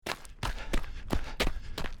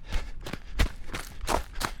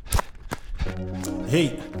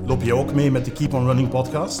Hey, loop jij ook mee met de Keep on Running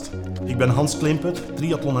podcast? Ik ben Hans Kleemput,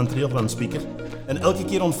 triathlon- en trailrun speaker. En elke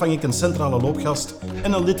keer ontvang ik een centrale loopgast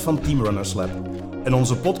en een lid van Team Runners Lab. En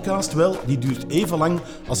onze podcast, wel, die duurt even lang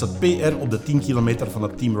als het PR op de 10 kilometer van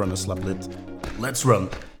het Team Runners Lab lid. Let's run!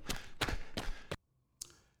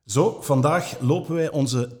 Zo, vandaag lopen wij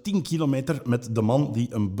onze 10 kilometer met de man die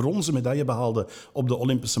een bronzen medaille behaalde op de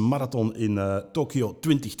Olympische Marathon in Tokio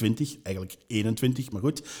 2020. Eigenlijk 21, maar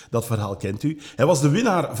goed, dat verhaal kent u. Hij was de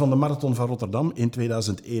winnaar van de Marathon van Rotterdam in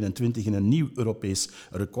 2021 in een nieuw Europees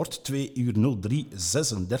record, 2 uur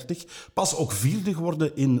 03:36. Pas ook vierde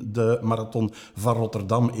geworden in de Marathon van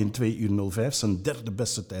Rotterdam in 2 uur 05, zijn derde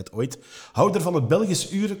beste tijd ooit. Houder van het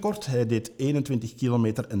Belgisch uurrecord, hij deed 21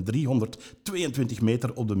 kilometer en 322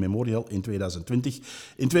 meter op de Memorial in 2020.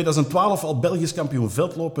 In 2012 al Belgisch kampioen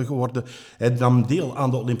veldlopen geworden. Hij nam deel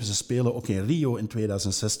aan de Olympische Spelen, ook in Rio in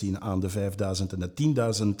 2016 aan de 5000 en de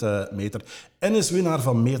 10.000 meter. En is winnaar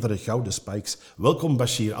van meerdere gouden spikes. Welkom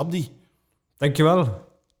Bashir Abdi. Dankjewel.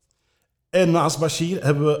 En naast Bashir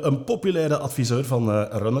hebben we een populaire adviseur van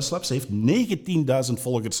Runners Lab. Ze heeft 19.000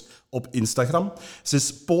 volgers op Instagram. Ze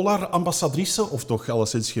is Polar-ambassadrice, of toch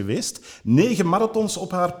alleszins geweest. 9 marathons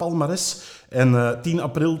op haar palmares. En 10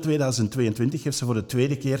 april 2022 heeft ze voor de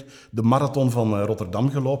tweede keer de marathon van Rotterdam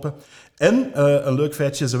gelopen. En een leuk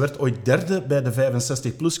feitje, ze werd ooit derde bij de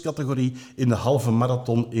 65-plus categorie in de halve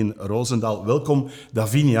marathon in Roosendaal. Welkom,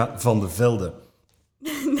 Davinia van de Velde.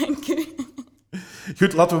 Dank u.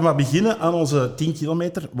 Goed, laten we maar beginnen aan onze 10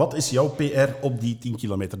 kilometer. Wat is jouw PR op die 10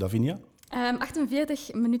 kilometer, Davinia?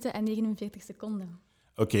 48 minuten en 49 seconden.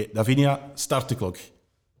 Oké, Davinia, start de klok.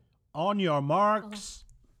 On your marks,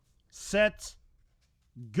 set,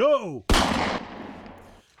 go!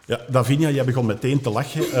 Ja, Davinia, jij begon meteen te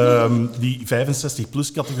lachen. Die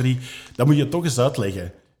 65-plus categorie, dat moet je toch eens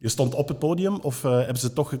uitleggen. Je stond op het podium of hebben ze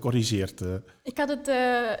het toch gecorrigeerd? Ik had het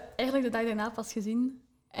eigenlijk de dag daarna pas gezien.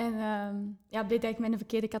 En bleek dat ik mij in de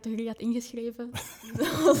verkeerde categorie had ingeschreven.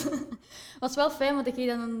 Dat was wel fijn, want ik kreeg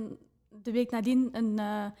dan de week nadien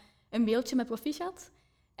een mailtje met proficiat.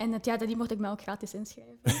 En die mocht ik mij ook gratis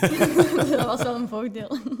inschrijven. Dat was wel een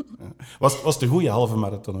voordeel. Was het een goede halve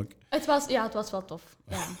marathon ook? Het was wel tof.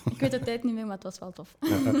 Ja. Ik weet de tijd niet meer, maar het was wel tof.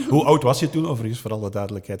 Hoe oud was je toen, overigens, voor alle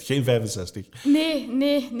duidelijkheid? Geen 65?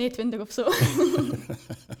 Nee, 20 of zo.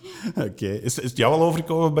 Oké. Is het jou al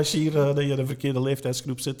overkomen, Bashir, dat je in de verkeerde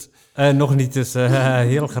leeftijdsgroep zit? Nog niet, dus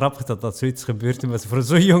heel grappig dat zoiets gebeurt. Maar voor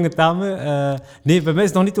zo'n jonge dame... nee, bij mij is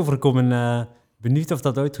het nog niet overkomen. Benieuwd of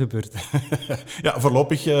dat ooit gebeurt. Ja,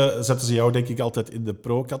 voorlopig zetten ze jou denk ik altijd in de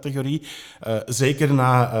pro-categorie. Zeker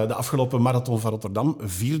na de afgelopen marathon van Rotterdam,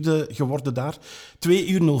 vierde geworden daar. 2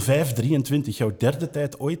 uur 05:23, jouw derde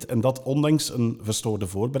tijd ooit. En dat ondanks een verstoorde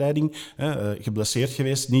voorbereiding. Geblesseerd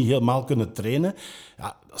geweest, niet helemaal kunnen trainen.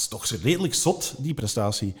 Ja, dat is toch redelijk zot, die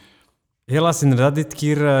prestatie. Helaas inderdaad dit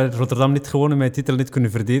keer Rotterdam niet gewonnen, mijn titel niet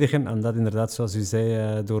kunnen verdedigen. En dat inderdaad, zoals u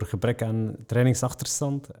zei, door gebrek aan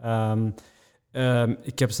trainingsachterstand.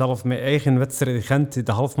 Ik heb zelf mijn eigen wedstrijd in Gent,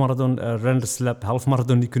 de halfmarathon, Runners Lab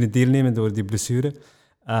halfmarathon, niet kunnen deelnemen door die blessure.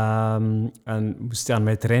 En moest aan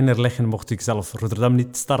mijn trainer leggen, mocht ik zelf Rotterdam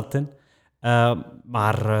niet starten.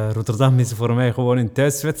 Maar Rotterdam is voor mij gewoon een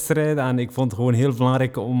thuiswedstrijd en ik vond het gewoon heel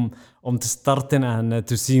belangrijk om te starten en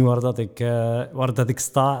te zien waar dat ik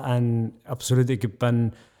sta. En absoluut, ik had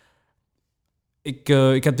een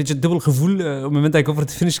beetje een dubbel gevoel op het moment dat ik over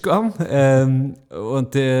de finish kwam.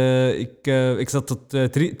 Want ik zat tot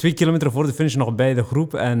 2 kilometer voor de finish nog bij de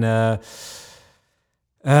groep. En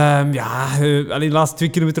alleen de laatste 2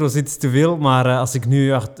 kilometer was iets te veel. Maar als ik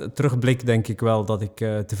nu terugblik, denk ik wel dat ik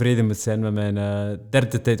tevreden moet zijn met mijn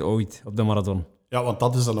derde tijd ooit op de marathon. Ja, want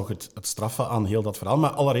dat is dan nog het straffe aan heel dat verhaal.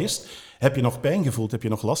 Maar allereerst, heb je nog pijn gevoeld? Heb je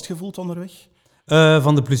nog last gevoeld onderweg?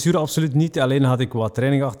 Van de blessure absoluut niet. Alleen had ik wat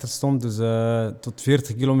training achterstand. Dus tot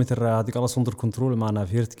 40 kilometer had ik alles onder controle. Maar na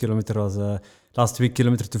 40 kilometer was de laatste 2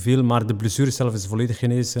 kilometer te veel. Maar de blessure zelf is volledig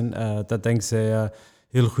genezen. Dat dankzij een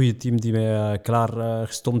heel goede team die mij klaar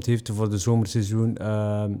gestompt heeft voor de zomerseizoen.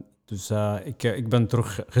 Dus ik ben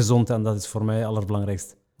terug gezond en dat is voor mij het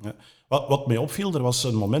allerbelangrijkste. Ja. Wat mij opviel, er was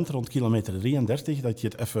een moment rond kilometer 33 dat je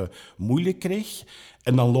het even moeilijk kreeg.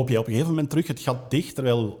 En dan loop je op een gegeven moment terug het gat dicht.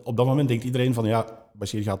 Terwijl op dat moment denkt iedereen van ja,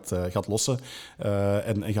 Bashir gaat lossen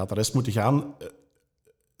en gaat de rest moeten gaan.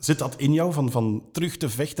 Zit dat in jou van terug te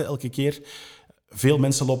vechten elke keer? Veel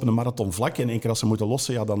mensen lopen een marathon vlak en één keer als ze moeten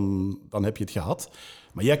lossen, ja, dan heb je het gehad.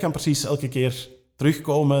 Maar jij kan precies elke keer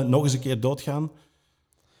terugkomen, nog eens een keer doodgaan.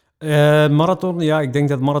 Marathon, ja, ik denk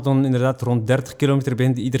dat marathon inderdaad rond 30 kilometer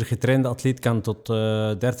begint. Ieder getrainde atleet kan tot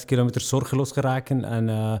 30 kilometer zorgeloos geraken.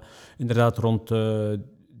 En inderdaad rond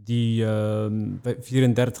die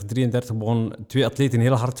 34, 33 begon 2 atleten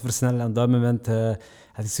heel hard te versnellen. En op dat moment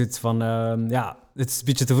had ik zoiets van, het is een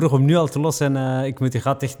beetje te vroeg om nu al te lossen en ik moet die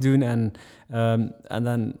gat dicht doen. En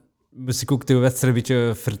dan moest ik ook de wedstrijd een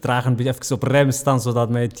beetje vertragen, een beetje even op rem staan, zodat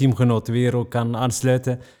mijn teamgenoot weer ook kan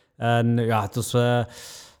aansluiten. En ja, het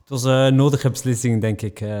was een nodige beslissing, denk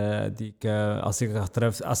ik, die ik,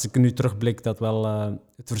 als ik nu terugblik, dat wel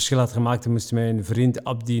het verschil had gemaakt. Dan moest mijn vriend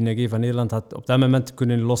Abdi Nege van Nederland had op dat moment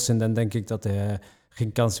kunnen lossen. Dan denk ik dat hij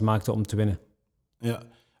geen kans maakte om te winnen. Ja.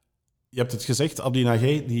 Je hebt het gezegd, Abdi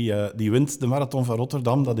Nage, die wint de Marathon van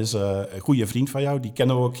Rotterdam. Dat is een goede vriend van jou. Die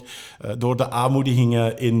kennen we ook door de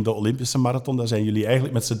aanmoedigingen in de Olympische Marathon. Daar zijn jullie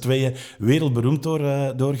eigenlijk met z'n tweeën wereldberoemd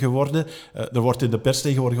door geworden. Er wordt in de pers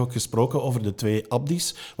tegenwoordig ook gesproken over de 2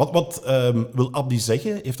 Abdi's. Wat wil Abdi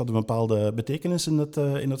zeggen? Heeft dat een bepaalde betekenis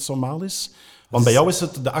in het Somalisch? Want bij jou is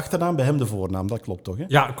het de achternaam, bij hem de voornaam. Dat klopt toch? Hè?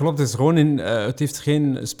 Ja, klopt. Het is gewoon het heeft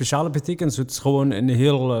geen speciale betekenis. Het is gewoon een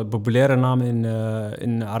heel populaire naam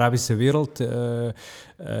in de Arabische wereld.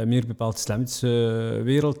 Meer bepaald islamitische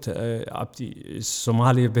wereld. Abdi is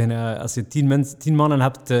Somalië bijna... Als je 10 mannen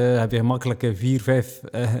hebt, heb je gemakkelijk 4, 5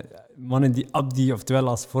 mannen die Abdi oftewel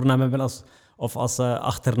als voornaam hebben of als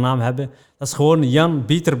achternaam hebben. Dat is gewoon Jan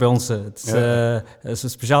Beter bij ons. Het is, zo'n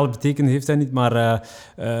speciale betekenis heeft hij niet, maar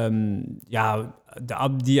de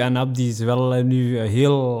Abdi is wel nu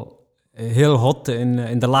heel hot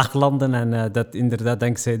in de laaglanden en dat inderdaad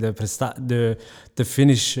dankzij de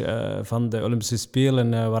finish van de Olympische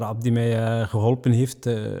Spelen waar Abdi mij geholpen heeft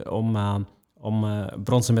om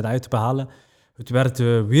bronzen medaille te behalen. Het werd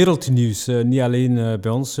wereldnieuws, niet alleen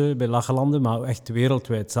bij ons, bij lage landen, maar echt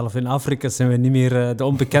wereldwijd. Zelfs in Afrika zijn we niet meer de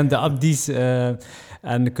onbekende Abdi's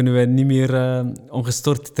en kunnen we niet meer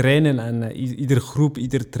ongestoord trainen. En iedere groep,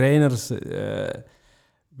 ieder trainer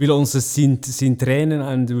wil ons zien trainen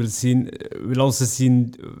en wil ons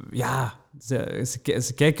zien, ja...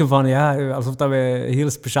 Ze kijken van, alsof dat wij een hele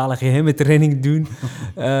speciale geheime training doen.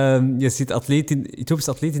 Je ziet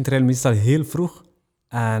Ethiopische atleten trainen meestal heel vroeg.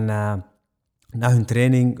 En na hun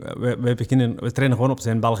training, we trainen gewoon op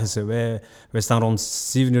zijn Belgische. Wij staan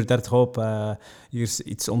rond 7:30 op. Hier is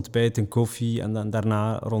iets ontbijt en koffie. En dan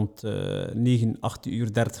daarna rond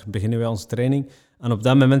 8:30 beginnen wij onze training. En op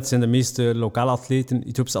dat moment zijn de meeste lokale atleten,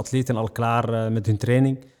 Ethiopische atleten, al klaar met hun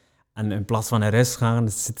training. En in plaats van naar huis gaan,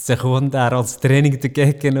 zitten ze gewoon daar onze training te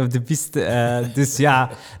kijken op de piste. Dus ja,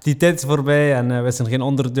 die tijd is voorbij en wij zijn geen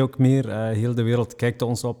onderdog meer. Heel de wereld kijkt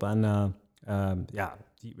ons op. En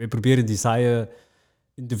wij proberen die saaie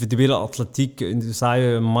individuele atletiek, die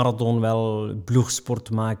saaie marathon wel ploegsport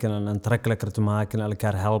te maken en aantrekkelijker te maken,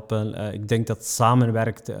 elkaar helpen. Ik denk dat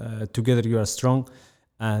samenwerkt. Together you are strong.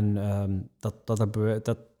 En dat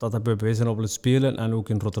hebben we bewezen op de Spelen en ook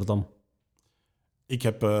in Rotterdam. Ik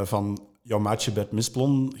heb van jouw maatje Bert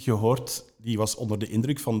Misplon gehoord. Die was onder de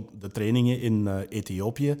indruk van de trainingen in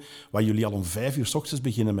Ethiopië, waar jullie al om 5 uur 's ochtends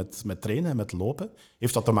beginnen met trainen en met lopen.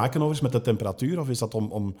 Heeft dat te maken overigens met de temperatuur of is dat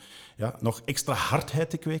om nog extra hardheid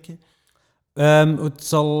te kweken?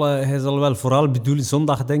 Hij zal wel vooral bedoelen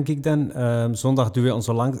zondag, denk ik dan. Zondag doen we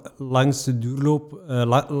onze langste duurloop,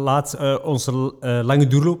 onze lange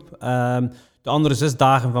duurloop. De andere 6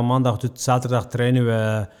 dagen, van maandag tot zaterdag, trainen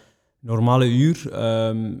we normale uur.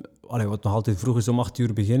 Wat nog altijd vroeg is om 8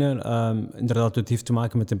 uur beginnen. Inderdaad, het heeft te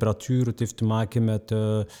maken met temperatuur, het heeft te maken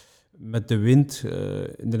met de wind.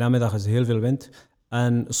 In de namiddag is er heel veel wind.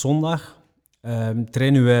 En zondag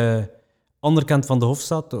trainen we andere kant van de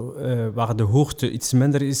hoofdstad, waar de hoogte iets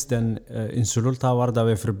minder is dan in Sululta, waar dat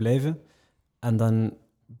wij verblijven. En dan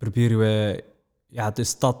proberen we de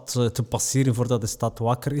stad te passeren voordat de stad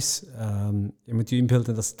wakker is. Je moet je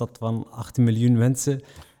inbeelden, dat is een stad van 18 miljoen mensen.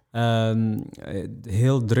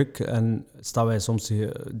 Heel druk en staan wij soms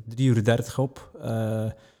 3:30 op,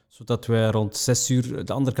 zodat wij rond 6 uur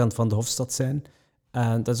de andere kant van de hoofdstad zijn.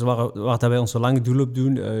 En dat is waar wij onze lange doelloop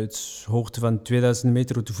doen. Het is hoogte van 2000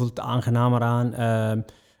 meter, het voelt aangenamer aan.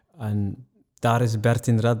 En daar is Bert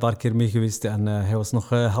inderdaad een paar keer mee geweest en hij was nog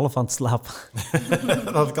half aan het slapen.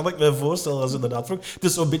 Dat kan ik me voorstellen, dat is inderdaad vroeg. Het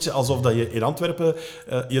is zo'n beetje alsof dat je in Antwerpen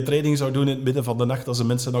je training zou doen in het midden van de nacht als de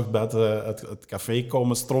mensen nog buiten het café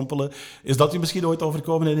komen strompelen. Is dat u misschien ooit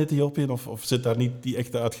overkomen in Ethiopië of zit daar niet die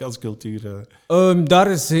echte uitgaanscultuur?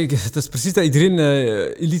 Het is precies dat iedereen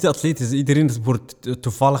elite-atleet is. Iedereen wordt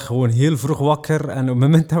toevallig gewoon heel vroeg wakker. En op het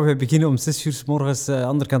moment dat we beginnen om 6 uur 's morgens aan de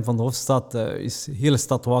andere kant van de hoofdstad, is de hele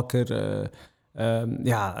stad wakker.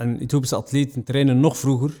 En Ethiopische atleten trainen nog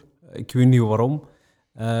vroeger. Ik weet niet waarom.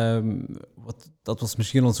 Dat was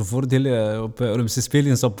misschien onze voordeel op Olympische Spelen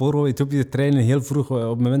in Sapporo. Ethiopië trainen heel vroeg op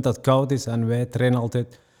het moment dat het koud is. En wij trainen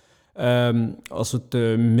altijd Als het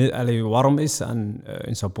warm is en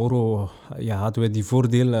in Sapporo hadden we die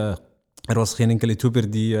voordeel. Er was geen enkele Ethiopiër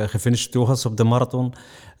die gefinished was op de marathon.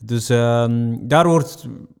 Dus daar wordt...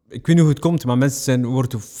 Ik weet niet hoe het komt, maar mensen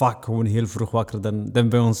worden vaak gewoon heel vroeg wakker dan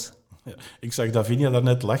bij ons. Ja, ik zag Davinia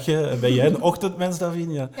daarnet lachen. Ben jij een ochtendmens,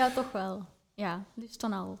 Davinia? Ja, toch wel. Ja, dus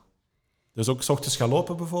dan al. Dus ook 's ochtends gaan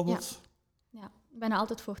lopen, bijvoorbeeld? Ja, bijna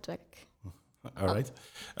altijd voor het werk. Alright.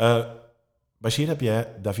 Bashir, heb jij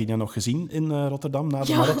Davinia nog gezien in Rotterdam na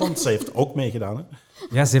de marathon? Zij heeft ook meegedaan, hè?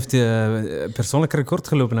 Ja, ze heeft persoonlijk record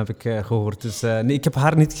gelopen, heb ik gehoord. Dus nee, ik heb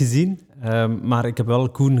haar niet gezien, maar ik heb wel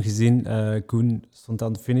Koen gezien. Koen stond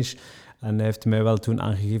aan de finish en hij heeft mij wel toen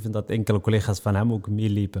aangegeven dat enkele collega's van hem ook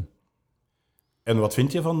meeliepen. En wat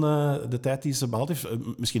vind je van de tijd die ze behaald heeft?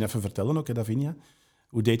 Misschien even vertellen ook, hè, Davinia.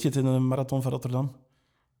 Hoe deed je het in een marathon van Rotterdam?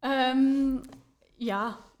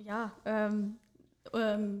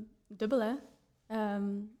 Dubbel, hè.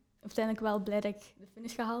 Uiteindelijk wel blij dat ik de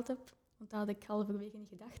finish gehaald heb, want dat had ik halverwege niet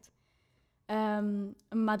gedacht.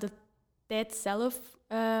 Maar de tijd zelf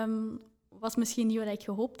was misschien niet wat ik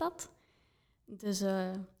gehoopt had. Dus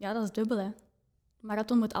dat is dubbel, hè.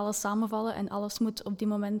 Marathon moet alles samenvallen en alles moet op die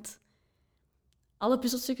moment... Alle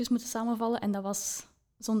puzzelstukjes moeten samenvallen en dat was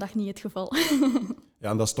zondag niet het geval. Ja,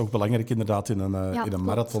 en dat is toch belangrijk inderdaad in een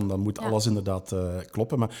marathon. Dan moet alles inderdaad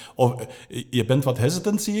kloppen. Maar, je bent wat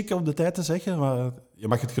hesitant, zie ik, om de tijd te zeggen. Maar je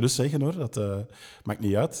mag het gerust zeggen, hoor. Dat maakt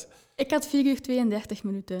niet uit. Ik had 4 uur 32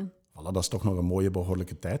 minuten. Voilà, dat is toch nog een mooie,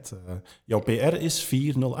 behoorlijke tijd. Jouw PR is 4:08?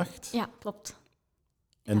 Ja, klopt.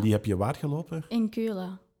 En die heb je waar gelopen? In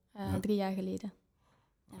Keulen, 3 jaar geleden.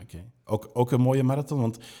 Oké. Ook een mooie marathon,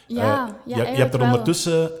 want je hebt er wel.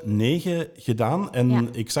 ondertussen 9 gedaan.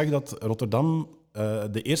 En ik zag dat Rotterdam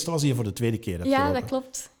de eerste was die je voor de tweede keer hebt gelopen. Ja, dat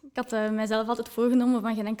klopt. Ik had mijzelf altijd voorgenomen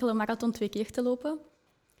van geen enkele marathon 2 keer te lopen.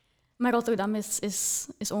 Maar Rotterdam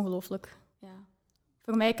is ongelooflijk. Ja.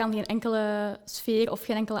 Voor mij kan geen enkele sfeer of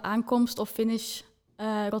geen enkele aankomst of finish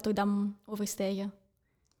Rotterdam overstijgen.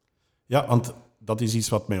 Ja, want dat is iets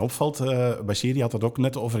wat mij opvalt. Bashir, je had het ook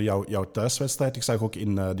net over jouw thuiswedstrijd. Ik zag ook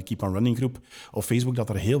in de Keep on Running groep op Facebook dat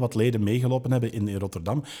er heel wat leden meegelopen hebben in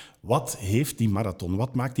Rotterdam. Wat heeft die marathon?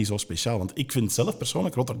 Wat maakt die zo speciaal? Want ik vind zelf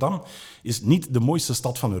persoonlijk, Rotterdam is niet de mooiste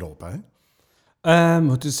stad van Europa, hè?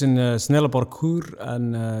 Het is een snelle parcours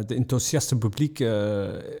en de enthousiaste publiek,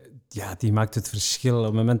 die maakt het verschil. Op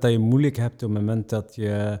het moment dat je moeilijk hebt, op het moment dat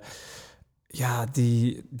je... Ja,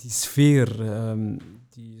 die sfeer,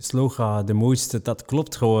 die slogan, de mooiste, dat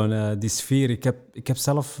klopt gewoon, die sfeer. Ik heb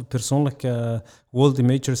zelf persoonlijk World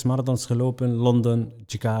Majors marathons gelopen, Londen,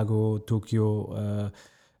 Chicago, Tokio.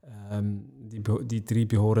 Die 3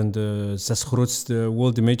 behoren de 6 grootste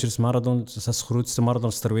World Majors marathons, de 6 grootste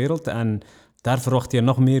marathons ter wereld. En daar verwacht je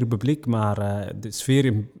nog meer publiek, maar de sfeer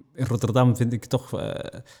in Rotterdam vind ik toch...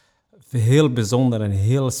 heel bijzonder en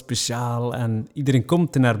heel speciaal. En iedereen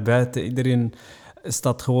komt er naar buiten. Iedereen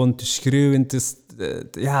staat gewoon te schreeuwen, te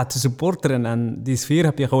supporteren. En die sfeer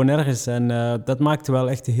heb je gewoon ergens. En dat maakt het wel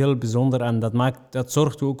echt heel bijzonder. En dat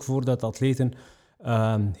zorgt er ook voor dat atleten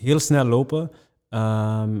heel snel lopen.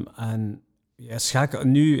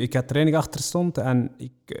 Ik had training achterstand. En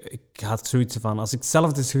ik had zoiets van, als ik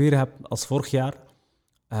hetzelfde sfeer heb als vorig jaar,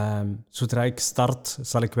 zodra ik start,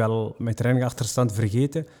 zal ik wel mijn training achterstand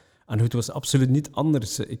vergeten. En het was absoluut niet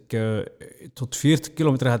anders. Tot 40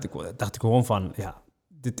 kilometer dacht ik gewoon van,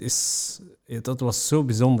 dat was zo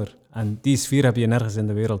bijzonder. En die sfeer heb je nergens in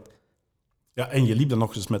de wereld. Ja, en je liep dan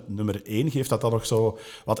nog eens met nummer 1. Geeft dat dan nog zo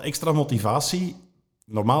wat extra motivatie?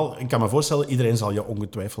 Normaal, ik kan me voorstellen, iedereen zal je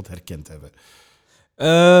ongetwijfeld herkend hebben.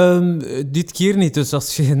 Dit keer niet. Dus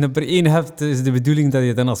als je nummer 1 hebt, is de bedoeling dat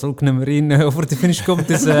je dan als ook nummer 1 over de finish komt.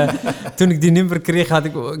 Dus toen ik die nummer kreeg,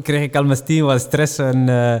 kreeg ik al meteen wat stress.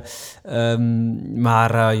 Het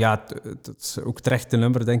is ook terecht een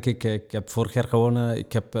nummer, denk ik. Ik heb vorig jaar gewonnen.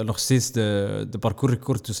 Ik heb nog steeds de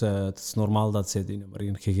parcoursrecord. Dus het is normaal dat zij die nummer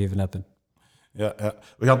 1 gegeven hebben. Ja. We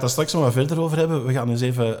gaan het daar straks nog wat verder over hebben. We gaan eens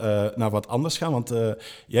even naar wat anders gaan, want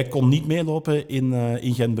jij kon niet meelopen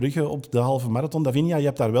in Gentbrugge op de halve marathon. Davinia, je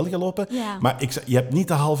hebt daar wel gelopen, maar je hebt niet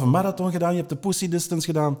de halve marathon gedaan, je hebt de pussy distance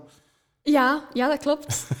gedaan. Ja, dat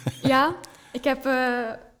klopt. Ja, ik heb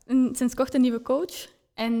sinds kort een nieuwe coach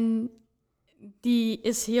en die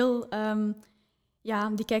is heel...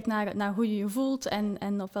 die kijkt naar hoe je je voelt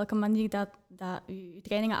en op welke manier dat je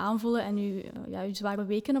trainingen aanvoelen en je zware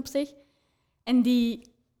weken op zich. En die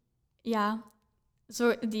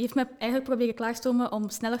heeft me eigenlijk proberen klaarstomen om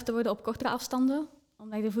sneller te worden op kortere afstanden,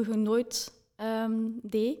 omdat ik dat vroeger nooit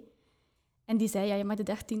deed. En die zei, je mag de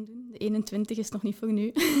 13 doen, de 21 is nog niet voor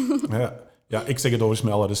nu. Ja, Ja, ik zeg het overigens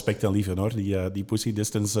met alle respect en liefde, hoor. Die pussy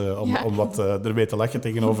distance, om wat ermee te lachen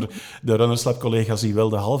tegenover de Runners Lab collega's die wel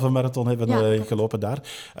de halve marathon hebben gelopen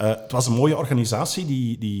daar. Het was een mooie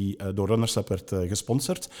organisatie die door Runners Lab werd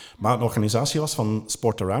gesponsord, maar een organisatie was van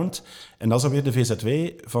Sport Around. En dat is dan weer de VZW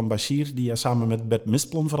van Bashir, die je samen met Bert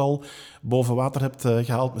Misplon vooral boven water hebt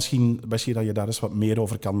gehaald. Misschien, Bashir, dat je daar eens wat meer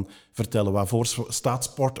over kan vertellen. Waarvoor staat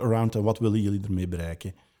Sport Around en wat willen jullie ermee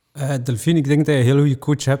bereiken? Delphine, ik denk dat je een heel goede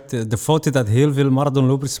coach hebt. De fout dat heel veel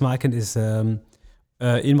marathonlopers maken is...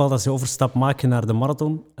 eenmaal dat ze overstap maken naar de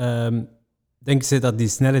marathon, denken ze dat die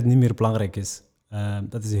snelheid niet meer belangrijk is.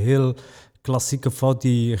 Dat is een heel klassieke fout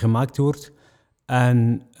die gemaakt wordt.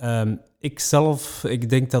 En ik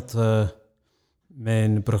denk dat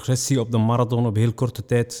mijn progressie op de marathon op heel korte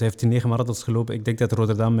tijd, ze heeft 9 marathons gelopen, ik denk dat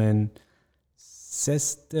Rotterdam mijn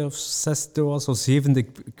 6e of 6e was, of 7e,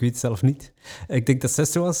 ik weet het zelf niet. Ik denk dat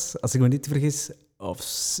 6e was, als ik me niet vergis.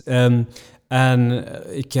 En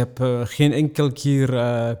ik heb geen enkel keer...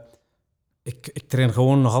 Ik train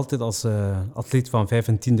gewoon nog altijd als atleet van 5.000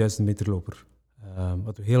 en 10.000 meter loper.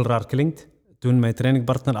 Wat heel raar klinkt. Toen mijn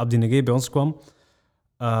trainingpartner Abdi bij ons kwam,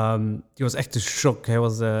 die was echt een shock. Hij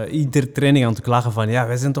was iedere training aan het klagen van, ja,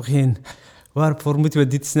 wij zijn toch geen... Waarvoor moeten we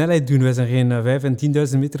dit snelheid doen? Wij zijn geen 5.000 en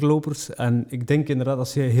 10.000 meter lopers. En ik denk inderdaad,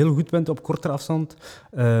 als je heel goed bent op kortere afstand,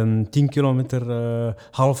 10 kilometer,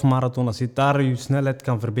 half marathon, als je daar je snelheid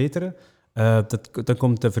kan verbeteren, dan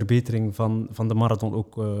komt de verbetering van de marathon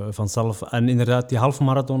ook vanzelf. En inderdaad, die half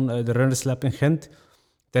marathon, de Runners Lab in Gent,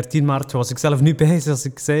 13 maart was ik zelf niet bij, zoals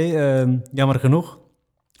ik zei, jammer genoeg.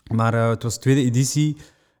 Maar het was de tweede editie.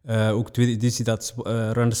 Ook de tweede editie dat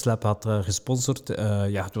Runners Lab had gesponsord.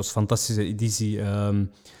 Ja, het was een fantastische editie.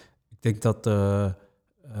 Ik denk dat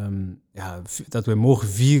we mogen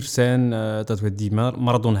fier zijn dat we die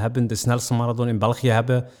marathon hebben, de snelste marathon in België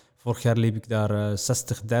hebben. Vorig jaar liep ik daar 60-30.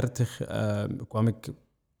 Kwam ik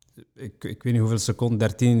weet niet hoeveel seconden,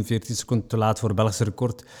 13, 14 seconden te laat voor het Belgische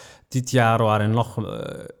record. Dit jaar waren nog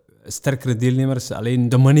sterkere deelnemers. Alleen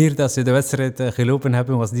de manier dat ze de wedstrijd gelopen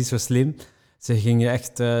hebben was niet zo slim. Ze gingen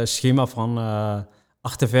echt schema van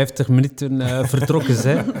 58 minuten vertrokken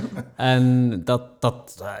zijn. En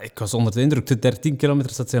ik was onder de indruk. De 13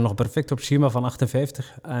 kilometer zat zij nog perfect op schema van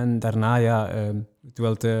 58. En daarna,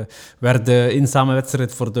 werd de eenzame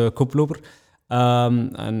wedstrijd voor de koploper.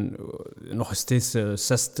 En nog steeds 1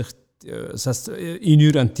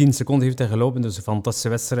 uur en 10 seconden heeft hij gelopen. Dus een fantastische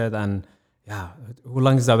wedstrijd. En ja, hoe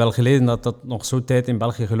lang is dat wel geleden dat nog zo'n tijd in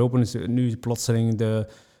België gelopen is? Nu plotseling de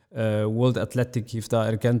World Athletic heeft dat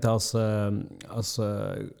erkend als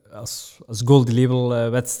Gold Label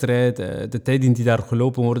wedstrijd. De tijden die daar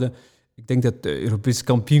gelopen worden. Ik denk dat de Europese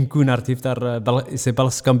kampioen Koenhaert is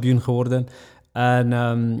Belgisch kampioen geworden.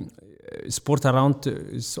 En Sport Around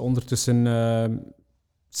is ondertussen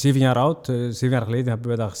 7 jaar oud. 7 jaar geleden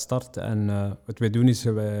hebben we dat gestart. En wat wij doen is...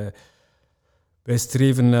 Wij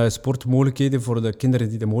streven sportmogelijkheden voor de kinderen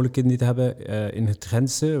die de mogelijkheden niet hebben in het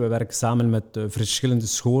Gentse. We werken samen met verschillende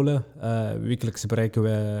scholen. Wekelijks bereiken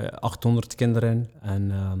we 800 kinderen.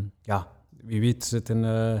 En wie weet zitten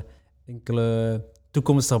enkele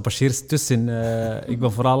toekomstige Bashirs tussen. Ik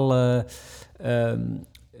ben vooral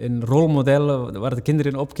een rolmodel waar de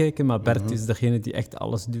kinderen opkijken, maar Bert is degene die echt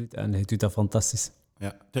alles doet en hij doet dat fantastisch.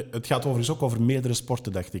 Ja, het gaat overigens ook over meerdere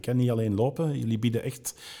sporten, dacht ik. Hè? Niet alleen lopen. Jullie bieden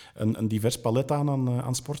echt een divers palet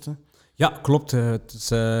aan sporten. Ja, klopt.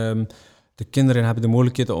 De kinderen hebben de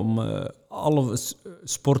mogelijkheid om alle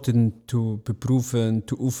sporten te beproeven,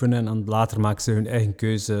 te oefenen. En later maken ze hun eigen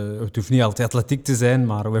keuze. Het hoeft niet altijd atletiek te zijn,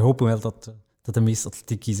 maar we hopen wel dat de meeste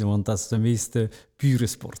atletiek kiezen, want dat is de meest pure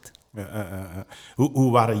sport.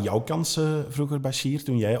 Hoe waren jouw kansen vroeger, Bashir,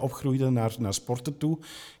 toen jij opgroeide naar sporten toe?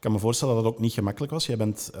 Ik kan me voorstellen dat het ook niet gemakkelijk was. Jij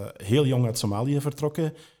bent heel jong uit Somalië vertrokken,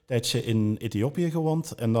 een tijdje in Ethiopië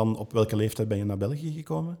gewoond en dan op welke leeftijd ben je naar België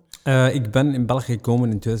gekomen? Ik ben in België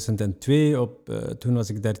gekomen in 2002. Toen was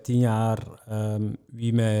ik 13 jaar.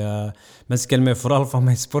 Mensen kennen mij vooral van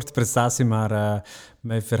mijn sportprestatie, maar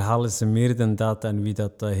mijn verhaal is meer dan dat. En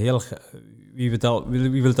wie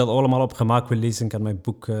wil dat allemaal op gemak wil lezen,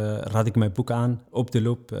 raad ik mijn boek aan. Op de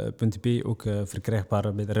loop.be, ook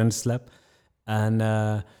verkrijgbaar bij de Runners Lab. En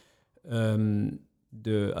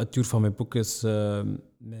de auteur van mijn boek is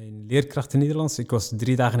mijn leerkracht in Nederlands. Ik was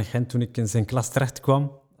 3 dagen in Gent toen ik in zijn klas terecht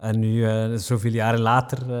kwam. En nu, zoveel jaren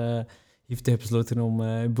later, heeft hij besloten om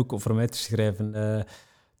een boek over mij te schrijven.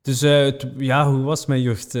 Hoe was mijn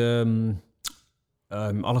jeugd?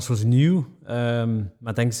 Alles was nieuw,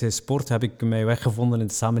 maar dankzij sport heb ik mij weggevonden in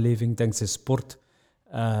de samenleving. Dankzij sport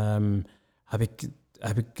heb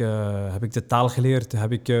ik de taal geleerd,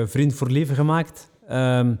 heb ik vriend voor leven gemaakt.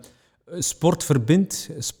 sport verbindt,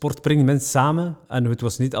 sport brengt mensen samen. En het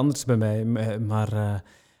was niet anders bij mij, maar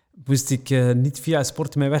moest ik niet via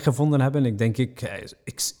sport mijn weg gevonden hebben. Ik denk, ik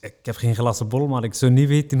heb geen glazen bol, maar ik zou niet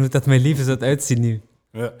weten hoe dat mijn leven zou uitzien nu.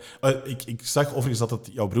 Ja. Ik zag overigens dat het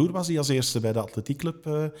jouw broer was die als eerste bij de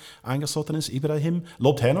atletiekclub aangesloten is, Ibrahim.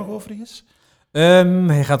 Loopt hij nog overigens?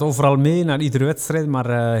 Hij gaat overal mee naar iedere wedstrijd, maar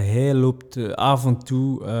hij loopt af en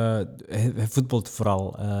toe. Hij voetbalt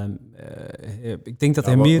vooral. Ik denk dat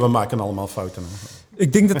hij meer. We maken allemaal fouten. Hè.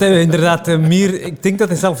 Ik denk dat hij inderdaad ik denk dat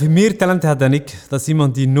hij zelf meer talent had dan ik. Dat is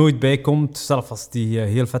iemand die nooit bijkomt. Zelfs als die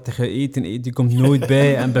heel vettige eten eet, die komt nooit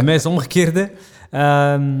bij. En bij mij is het omgekeerde.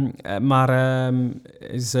 Maar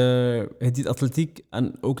hij deed atletiek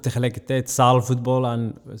en ook tegelijkertijd zaalvoetbal.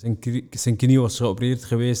 En zijn knie was geopereerd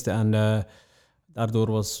geweest. En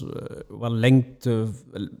daardoor was wel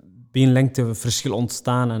beenlengteverschil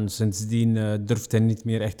ontstaan. En sindsdien durft hij niet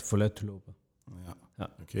meer echt voluit te lopen. Ja.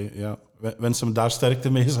 Oké, ja. Wens hem daar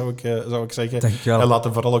sterkte mee, zou ik zeggen. Dankjewel. En laat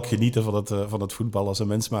hem vooral ook genieten van het voetbal. Als een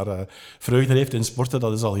mens maar vreugde heeft in sporten,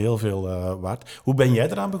 dat is al heel veel waard. Hoe ben jij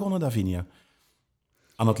eraan begonnen, Davinia?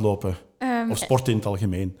 Aan het lopen? Of sport in het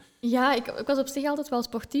algemeen? Ja, ik was op zich altijd wel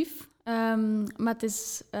sportief. Maar het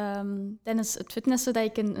is tijdens het fitnessen dat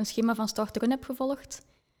ik een schema van start-run heb gevolgd.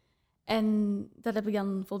 En dat heb ik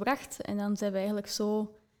dan volbracht. En dan zijn we eigenlijk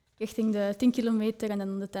zo richting de 10 kilometer en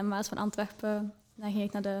dan de 10 miles van Antwerpen. Dan ging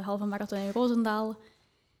ik naar de halve marathon in Roosendaal.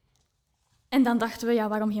 En dan dachten we, ja,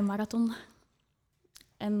 waarom geen marathon?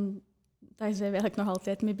 En daar zijn we eigenlijk nog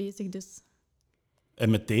altijd mee bezig. Dus. En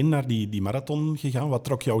meteen naar die marathon gegaan. Wat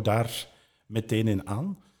trok jou daar meteen in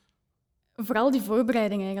aan? Vooral die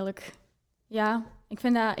voorbereiding eigenlijk. Ja, ik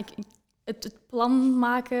vind dat het plan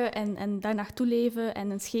maken en daar naartoe leven en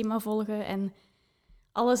een schema volgen en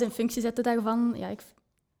alles in functie zetten daarvan, ik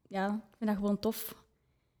vind dat gewoon tof.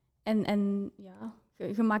 En ja,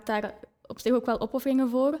 je maakt daar op zich ook wel opofferingen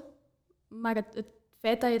voor, maar het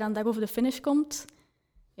feit dat je dan daar over de finish komt,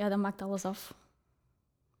 ja, dat maakt alles af.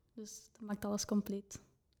 Dus dat maakt alles compleet.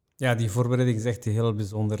 Ja, die voorbereiding is echt heel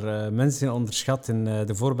bijzonder. Mensen onderschatten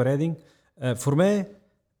de voorbereiding. Voor mij,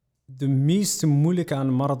 de meest moeilijke aan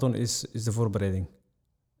een marathon is de voorbereiding.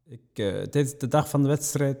 Tijdens de dag van de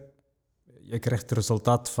wedstrijd, je krijgt het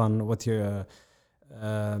resultaat van wat je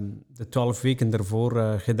de 12 weken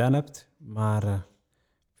ervoor gedaan hebt. Maar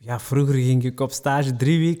vroeger ging ik op stage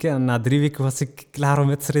 3 weken en na 3 weken was ik klaar om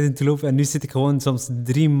wedstrijden te lopen. En nu zit ik gewoon soms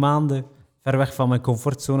 3 maanden ver weg van mijn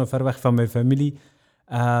comfortzone, ver weg van mijn familie.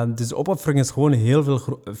 Dus de opoffering is gewoon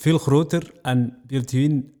veel groter. En beeld je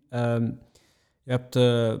in, je hebt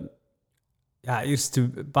eerst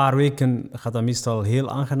een paar weken gaat dat meestal heel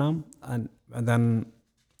aangenaam. En dan,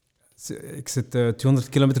 ik zit 200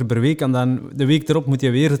 kilometer per week en dan de week erop moet je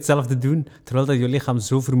weer hetzelfde doen, terwijl dat je lichaam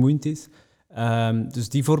zo vermoeiend is. Dus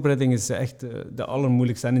die voorbereiding is echt de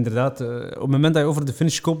allermoeilijkste. En inderdaad, op het moment dat je over de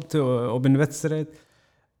finish komt op een wedstrijd,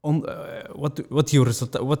 op het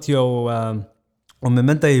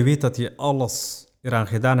moment dat je weet dat je alles eraan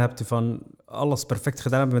gedaan hebt, van alles perfect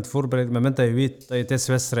gedaan hebt met voorbereiding, op het moment dat je weet dat je tijdens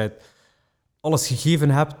de wedstrijd alles gegeven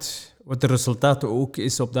hebt, wat de resultaten ook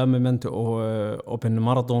is op dat moment op een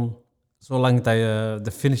marathon, zolang dat je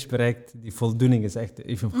de finish bereikt, die voldoening is echt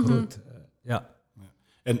even groot. Ja.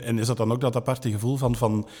 En is dat dan ook dat aparte gevoel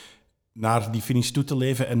van naar die finish toe te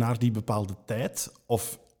leven en naar die bepaalde tijd?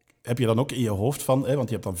 Of heb je dan ook in je hoofd van, want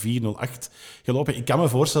je hebt dan 4:08 gelopen. Ik kan me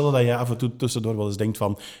voorstellen dat je af en toe tussendoor wel eens denkt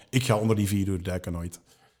van, ik ga onder die 4 uur duiken nooit.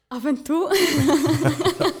 Af en toe.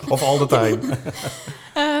 Of all the time.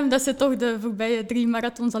 Dat zit toch de voorbije 3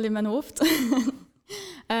 marathons al in mijn hoofd.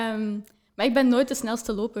 Maar ik ben nooit de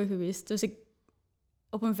snelste loper geweest. Dus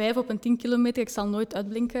op een 5, op een 10 kilometer, ik zal nooit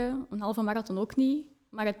uitblinken. Een halve marathon ook niet.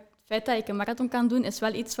 Maar het feit dat ik een marathon kan doen, is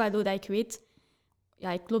wel iets waardoor dat ik weet,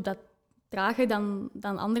 ja, ik loop dat trager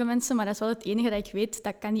dan andere mensen, maar dat is wel het enige dat ik weet,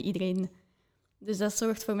 dat kan niet iedereen. Dus dat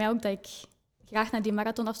zorgt voor mij ook dat ik graag naar die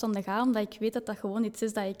marathonafstanden ga, omdat ik weet dat dat gewoon iets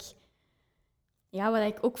is dat wat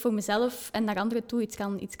ik ook voor mezelf en naar anderen toe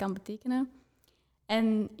iets kan betekenen.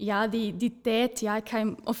 En ja, die tijd,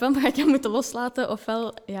 ofwel ga ik hem moeten loslaten,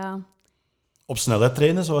 ofwel, ja... Op snelheid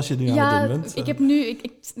trainen, zoals je nu aan het doen bent?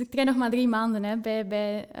 Ik train nog maar 3 maanden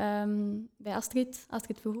bij Astrid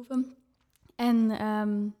Verhoeven. En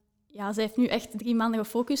zij heeft nu echt 3 maanden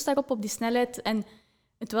gefocust daarop, op die snelheid. En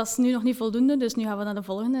het was nu nog niet voldoende, dus nu gaan we naar de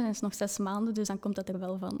volgende. En het is nog 6 maanden, dus dan komt dat er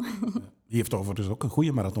wel van. Die heeft overigens ook een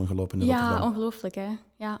goede marathon gelopen in Rotterdam. Ja, ongelooflijk, hè.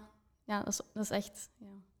 Ja, dat is echt... Ja.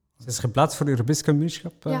 Ze is geplaatst voor het Europees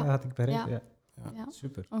kampioenschap, had ik bereikt. Ja.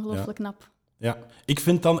 Super. Ongelooflijk knap. Ja, ik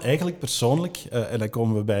vind dan eigenlijk persoonlijk, en dan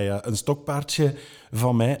komen we bij een stokpaardje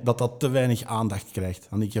van mij, dat te weinig aandacht krijgt.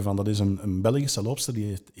 Dan denk je van, dat is een Belgische loopster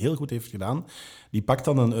die het heel goed heeft gedaan. Die pakt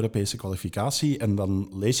dan een Europese kwalificatie en dan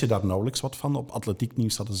lees je daar nauwelijks wat van. Op Atletiek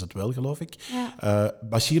Nieuws hadden ze het wel, geloof ik. Ja.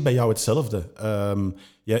 Bashir, bij jou hetzelfde.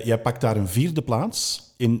 Jij pakt daar een 4e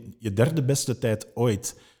plaats in je 3e beste tijd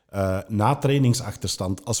ooit. Na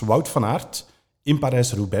trainingsachterstand. Als Wout van Aert in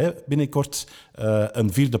Parijs-Roubaix binnenkort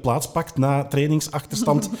een 4e plaats pakt na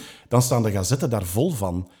trainingsachterstand, dan staan de gazetten daar vol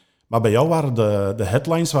van. Maar bij jou waren de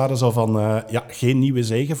headlines zo van geen nieuwe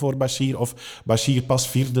zege voor Bashir of Bashir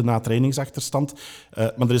pas 4e na trainingsachterstand.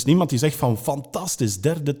 Maar er is niemand die zegt van fantastisch,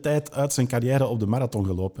 3e tijd uit zijn carrière op de marathon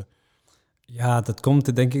gelopen. Ja, dat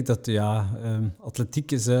komt denk ik dat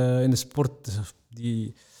atletiek is in de sport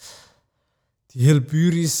die heel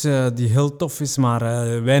puur is, die heel tof is, maar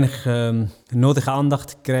weinig nodige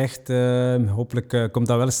aandacht krijgt. Hopelijk komt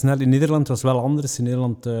dat wel snel. In Nederland was het wel anders. In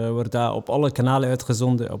Nederland wordt dat op alle kanalen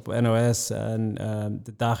uitgezonden, op NOS en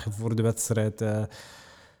de dagen voor de wedstrijd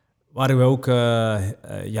waren we ook,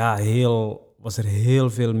 was er heel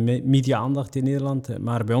veel media-aandacht in Nederland.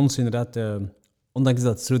 Maar bij ons inderdaad, ondanks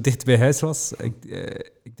dat het zo dicht bij huis was,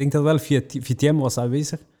 ik denk dat wel VTM was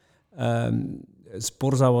aanwezig.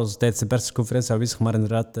 Sporza was tijdens de persconferentie aanwezig, maar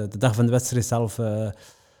inderdaad, de dag van de wedstrijd zelf...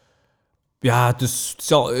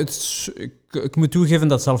 ik moet toegeven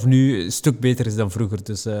dat het zelf nu een stuk beter is dan vroeger.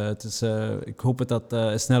 Dus ik hoop dat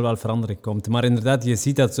snel wel verandering komt. Maar inderdaad, je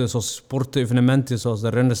ziet dat zoals sportevenementen, zoals de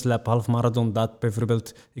Runners Lab, halfmarathon, dat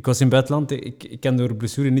bijvoorbeeld... Ik was in het buitenland, ik kan door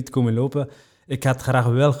blessure niet komen lopen. Ik had graag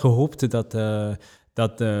wel gehoopt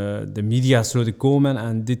dat de media zouden komen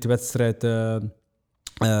en dit wedstrijd...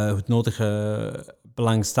 het nodige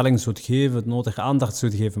belangstelling zou geven, het nodige aandacht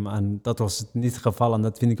zou geven. En dat was niet het geval en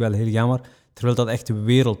dat vind ik wel heel jammer. Terwijl dat echt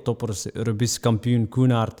wereldtoppers, Europees kampioen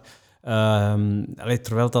Koenaert,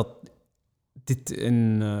 terwijl dat dit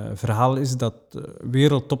een verhaal is dat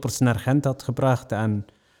wereldtoppers naar Gent had gebracht en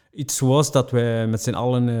iets was dat wij met z'n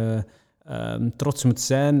allen trots moeten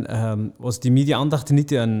zijn, was die media-aandacht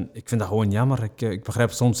niet. En ik vind dat gewoon jammer. Ik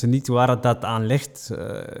begrijp soms niet waar dat aan ligt.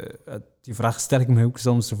 Die vraag stel ik me ook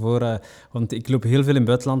soms voor. Want ik loop heel veel in het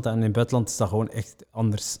buitenland en in het buitenland is dat gewoon echt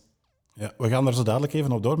anders. Ja, we gaan er zo dadelijk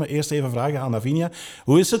even op door, maar eerst even vragen aan Lavinia.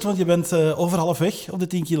 Hoe is het? Want je bent over half weg op de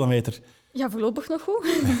 10 kilometer. Ja, voorlopig nog goed.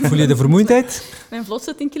 Voel je de vermoeidheid? Mijn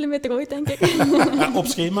vlotste 10 kilometer ooit, denk ik. Op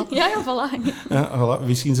schema? Ja, voilà. Ja, voilà.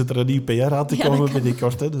 Misschien zit er een nieuw PR aan te komen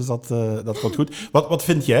binnenkort, hè, dus dat komt goed. Wat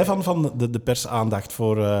vind jij van de persaandacht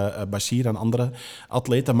voor Bashir en andere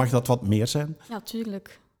atleten? Mag dat wat meer zijn? Ja,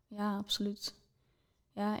 tuurlijk. Ja, absoluut.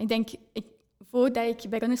 Ja, ik denk, voordat ik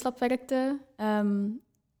bij Runners Lab werkte,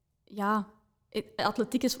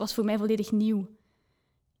 atletiek was voor mij volledig nieuw.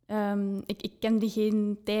 Ik kende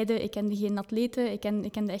geen tijden, ik kende geen atleten, ik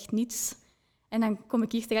kende echt niets. En dan kom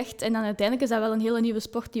ik hier terecht en dan uiteindelijk is dat wel een hele nieuwe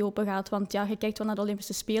sport die open gaat. Want ja, je kijkt wel naar de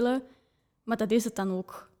Olympische Spelen, maar dat is het dan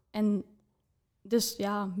ook. En dus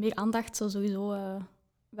ja, meer aandacht zou sowieso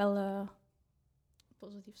wel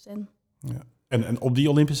positief zijn. Ja. En op die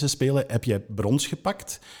Olympische Spelen heb jij brons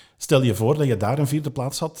gepakt. Stel je voor dat je daar een 4e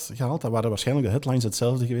plaats had gehaald. Dan waren waarschijnlijk de headlines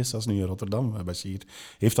hetzelfde geweest als nu in Rotterdam, Bashir.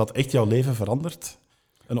 Heeft dat echt jouw leven veranderd,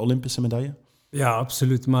 een Olympische medaille? Ja,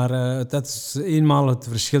 absoluut. Maar dat is eenmaal het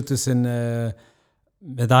verschil tussen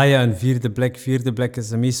medaille en 4e plek. 4e plek is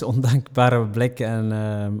de meest ondankbare plek. En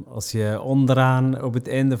als je onderaan op het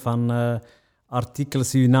einde van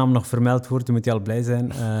artikels je naam nog vermeld wordt, dan moet je al blij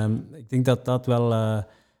zijn. Ik denk dat wel...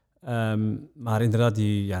 maar inderdaad,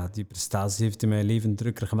 die prestatie heeft in mijn leven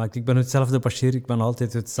drukker gemaakt. Ik ben hetzelfde Bashir, ik ben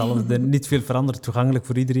altijd hetzelfde. Niet veel veranderd, toegankelijk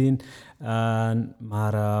voor iedereen.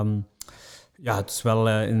 Maar het is wel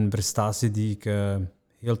een prestatie die ik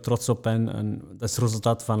heel trots op ben. En dat is het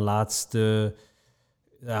resultaat van dat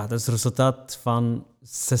is het resultaat van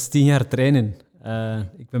 16 jaar trainen.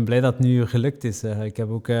 Ik ben blij dat het nu gelukt is. Ik heb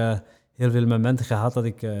ook heel veel momenten gehad dat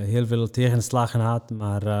ik heel veel tegenslagen had,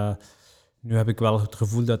 maar nu heb ik wel het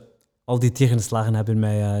gevoel dat al die tegenslagen hebben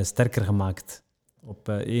mij sterker gemaakt. Op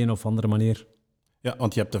een of andere manier. Ja,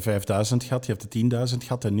 want je hebt de 5000 gehad, je hebt de 10.000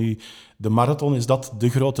 gehad en nu de marathon. Is dat de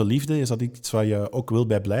grote liefde? Is dat iets waar je ook wil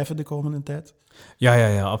bij blijven de komende tijd?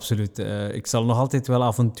 Ja, absoluut. Ik zal nog altijd wel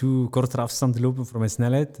af en toe kortere afstanden lopen voor mijn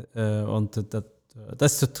snelheid. Want dat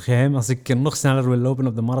is het geheim. Als ik nog sneller wil lopen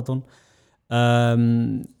op de marathon.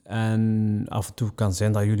 En af en toe kan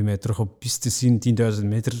zijn dat jullie mij terug op piste zien, 10.000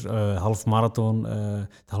 meter, halfmarathon, de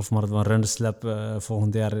halfmarathon Runners Lab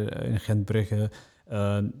volgend jaar in Gent-Brugge.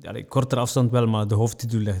 Kortere afstand wel, maar de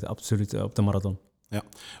hoofdtitel ligt absoluut op de marathon. Ja.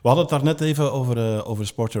 We hadden het daar net even over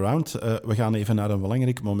Sport Around. We gaan even naar een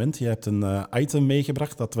belangrijk moment. Je hebt een item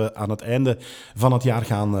meegebracht dat we aan het einde van het jaar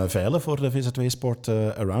gaan veilen voor de VZW Sport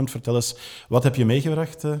Around. Vertel eens, wat heb je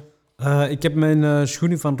meegebracht? Ik heb mijn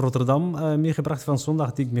schoenen van Rotterdam meegebracht van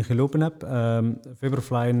zondag die ik mee gelopen heb.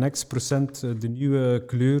 Vaporfly Next Percent, de nieuwe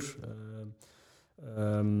kleur.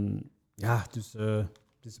 Dus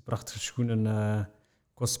deze prachtige schoenen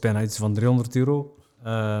kost bijna iets van €300.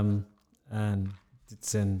 En dit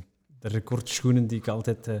zijn de recordschoenen die ik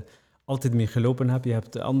altijd mee gelopen heb. Je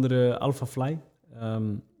hebt de andere Alphafly,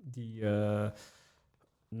 die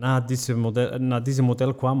na deze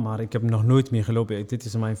model kwam, maar ik heb nog nooit mee gelopen. Dit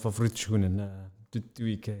is mijn favoriete schoenen. Dit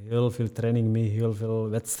doe ik heel veel training mee, heel veel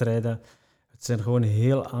wedstrijden. Het zijn gewoon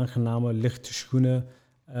heel aangename, lichte schoenen.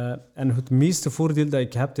 En het meeste voordeel dat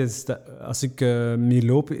ik heb, is dat als ik mee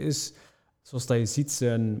lopen is, zoals dat je ziet,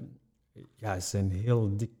 ze zijn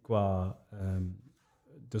heel dik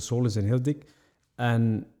de zolen zijn heel dik.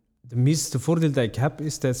 En de meeste voordeel dat ik heb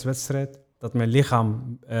is tijdens de wedstrijd dat mijn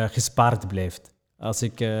lichaam gespaard blijft. Als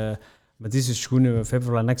ik met deze schoenen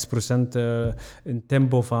 5% een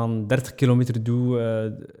tempo van 30 kilometer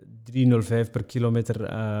doe, 3,05 per kilometer,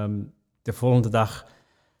 de volgende dag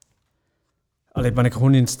ben ik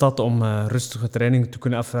gewoon in staat om rustige training te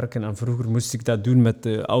kunnen afwerken. En vroeger moest ik dat doen met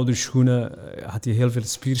de oude schoenen. Had je heel veel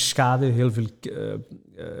spierschade, heel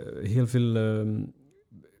veel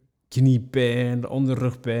kniepijn,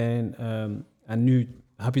 onderrugpijn. En nu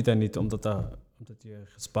heb je dat niet, omdat je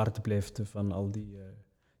gespaard blijft van al die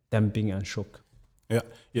demping en shock. Ja,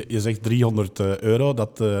 je zegt €300.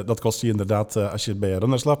 Dat kost je inderdaad als je bij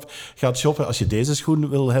Runnerslab gaat shoppen. Als je deze schoen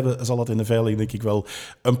wil hebben, zal het in de veiling denk ik wel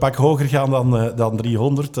een pak hoger gaan dan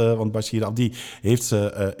 300. Want Bashir Abdi heeft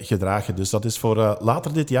ze gedragen. Dus dat is voor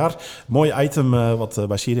later dit jaar. Mooi item wat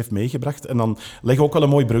Bashir heeft meegebracht. En dan leg ook wel een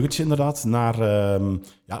mooi bruggetje inderdaad naar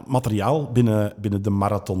materiaal binnen de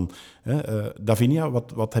marathon. Davinia,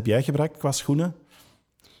 wat heb jij gebruikt qua schoenen?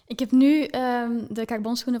 Ik heb nu de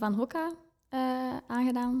carbonschoenen van Hoka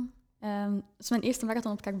aangedaan. Het is mijn eerste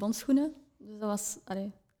marathon op carbonschoenen. Dus dat was...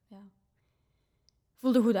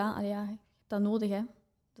 voelde goed aan. Je hebt dat nodig, hè.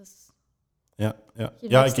 Dus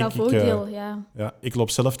voordeel. Ik loop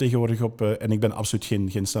zelf tegenwoordig op en ik ben absoluut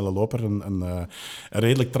geen snelle loper. Een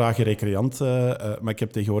redelijk trage recreant. Maar ik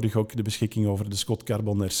heb tegenwoordig ook de beschikking over de Scott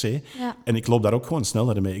Carbon RC. Ja. En ik loop daar ook gewoon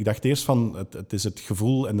sneller mee. Ik dacht eerst van, het is het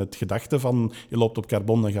gevoel en het gedachte van, je loopt op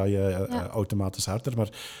carbon, dan ga je automatisch harder. Maar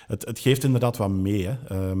het geeft inderdaad wat mee. Hè.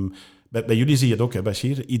 Bij jullie zie je het ook, hè,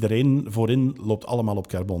 Bashir. Iedereen voorin loopt allemaal op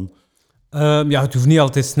carbon. Het hoeft niet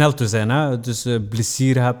altijd snel te zijn. Hè? Dus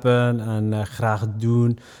plezier hebben en graag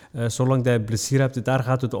doen. Zolang je plezier hebt, daar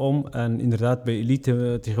gaat het om. En inderdaad, bij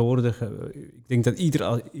elite tegenwoordig... ik denk dat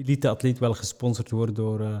ieder elite-atleet wel gesponsord wordt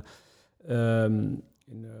door een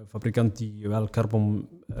fabrikant die wel carbon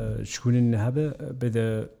schoenen hebben. Bij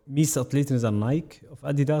de meeste atleten is dat Nike of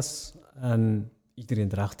Adidas. En iedereen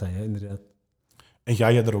draagt dat, inderdaad. En ga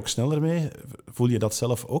je er ook sneller mee? Voel je dat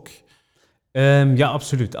zelf ook?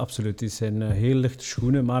 Absoluut. Die zijn heel lichte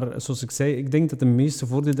schoenen. Maar zoals ik zei, ik denk dat de meeste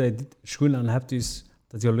voordeel dat je die schoenen aan hebt, is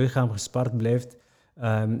dat je lichaam gespaard blijft.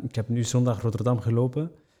 Ik heb nu zondag Rotterdam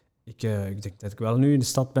gelopen. Ik denk dat ik wel nu in de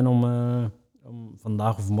stad ben om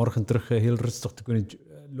vandaag of morgen terug heel rustig te kunnen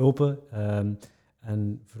lopen.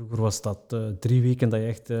 En vroeger was dat 3 weken dat je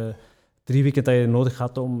echt... 3 weken dat je nodig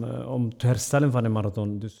had om te herstellen van een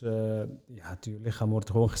marathon. Dus je lichaam wordt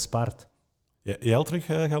gewoon gespaard. Jij al terug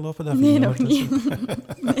gaan lopen? Nee, nog niet.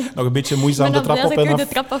 Nog een beetje moeizaam de trap op en af. Ik ben de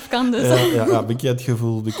trap af kan, dus... bekend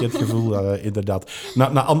gevoel inderdaad.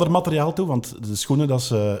 Naar ander materiaal toe, want de schoenen,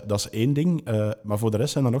 dat is één ding. Maar voor de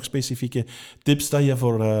rest zijn er nog specifieke tips dat je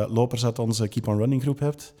voor lopers uit onze Keep on Running groep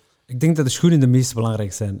hebt? Ik denk dat de schoenen de meest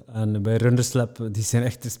belangrijk zijn. En bij Runnerslab, die zijn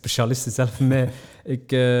echt de specialisten zelf van mij.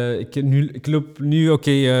 Ik loop nu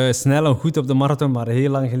snel en goed op de marathon, maar heel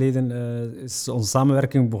lang geleden is onze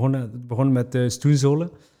samenwerking begonnen met de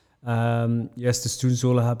stoelzolen. Juist de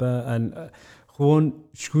stoelzolen hebben en gewoon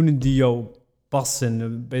schoenen die jou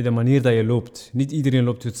passen bij de manier dat je loopt. Niet iedereen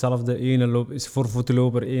loopt hetzelfde. Ene is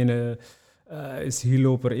voorvoetenloper, ene is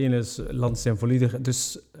hierloper, ene is lands en volledig.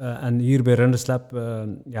 Dus, en hier bij Runnerslab,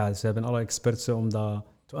 ze hebben alle experts om dat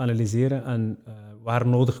te analyseren. En waar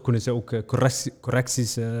nodig kunnen ze ook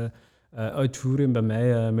correcties uitvoeren. Bij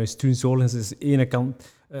mij, mijn stoelzolen is de ene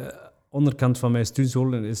kant, onderkant van mijn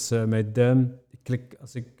stoelzolen is mijn duim.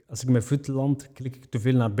 Als ik mijn voet land, klik ik te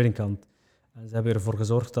veel naar de binnenkant. En ze hebben ervoor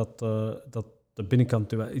gezorgd dat de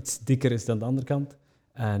binnenkant iets dikker is dan de andere kant.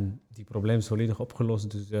 En die probleem is volledig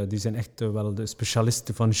opgelost. Dus die zijn echt wel de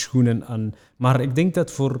specialisten van schoenen. Maar ik denk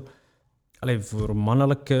dat voor voor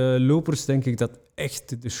mannelijke lopers denk ik dat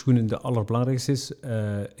echt de schoenen de allerbelangrijkste is.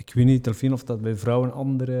 Ik weet niet, Delphine, of dat bij vrouwen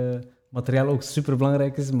andere materiaal ook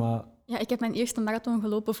superbelangrijk is, maar... Ja, ik heb mijn eerste marathon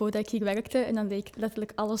gelopen voordat ik hier werkte en dan deed ik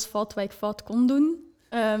letterlijk alles fout wat ik fout kon doen.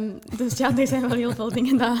 Dus ja, er zijn wel heel veel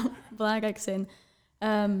dingen die belangrijk zijn.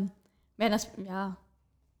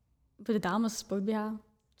 Voor de dames, sport-BH,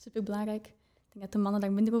 superbelangrijk. Ik denk dat de mannen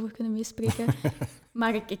daar minder over kunnen meespreken.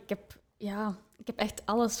 Maar ik heb echt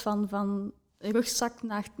alles van rugzak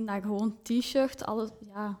naar gewoon t-shirt, alles,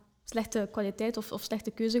 slechte kwaliteit of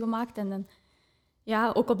slechte keuze gemaakt. En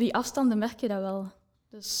ook op die afstanden merk je dat wel.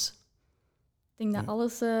 Dus ik denk dat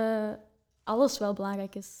alles wel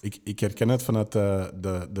belangrijk is. Ik herken het vanuit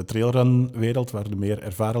de trailrun-wereld, waar de meer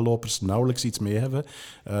ervaren lopers nauwelijks iets mee hebben.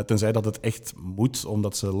 Tenzij dat het echt moet,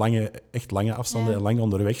 omdat ze echt lange afstanden en lang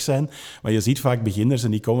onderweg zijn. Maar je ziet vaak beginners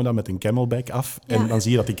en die komen dan met een camelback af. En dan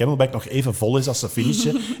zie je dat die camelback nog even vol is als ze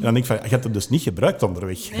finishen. En dan denk je van, je hebt hem dus niet gebruikt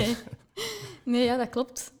onderweg. Nee, ja, dat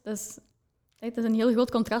klopt. Dat is een heel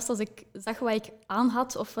groot contrast als ik zag wat ik aan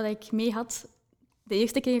had of wat ik mee had de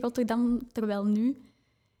eerste keer in Rotterdam, terwijl nu.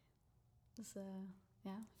 Dus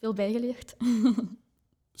veel bijgeleerd.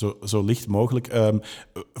 Zo licht mogelijk.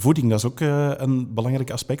 Voeding, dat is ook een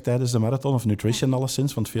belangrijk aspect tijdens de marathon, of nutrition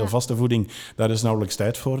alleszins, want veel vaste voeding, daar is nauwelijks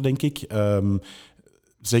tijd voor, denk ik.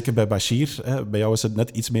 Zeker bij Bashir, bij jou is het net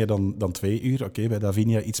iets meer dan 2 uur. Oké, bij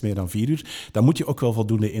Davinia iets meer dan 4 uur. Dan moet je ook wel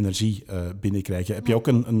voldoende energie binnenkrijgen. Heb je ook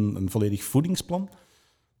een volledig voedingsplan?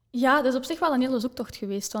 Ja, dat is op zich wel een hele zoektocht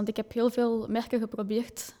geweest, want ik heb heel veel merken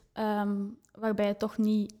geprobeerd waarbij het toch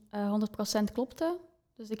niet 100% klopte.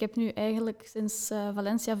 Dus ik heb nu eigenlijk sinds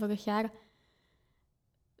Valencia vorig jaar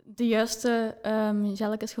de juiste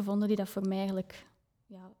gelletjes gevonden die dat voor mij eigenlijk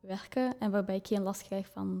werken en waarbij ik geen last krijg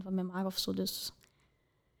van mijn maag of zo. Dus.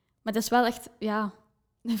 Maar het is wel echt, het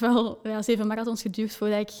heeft wel 7 marathons geduurd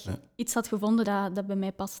voordat ik iets had gevonden dat bij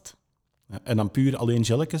mij past. Ja, en dan puur alleen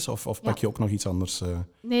gelletjes of pak je ook nog iets anders?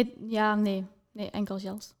 Nee, enkel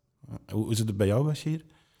gels. Hoe zit het bij jou, Bashir?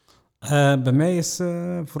 Bij mij is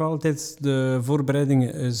vooral tijdens de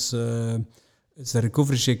voorbereiding is de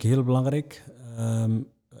recovery shake heel belangrijk.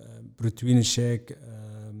 Proteïne shake.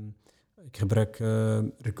 Ik gebruik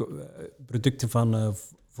producten van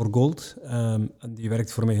voor Gold. En die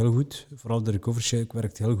werkt voor mij heel goed. Vooral de recovery shake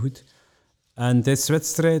werkt heel goed. En tijdens de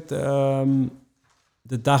wedstrijd,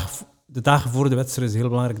 de dagen voor de wedstrijd is heel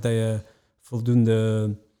belangrijk dat je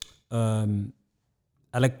voldoende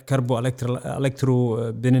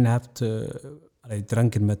carbo-elektro binnen hebt.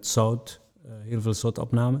 Dranken met zout, heel veel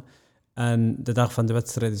zoutopname. En de dag van de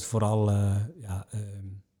wedstrijd is vooral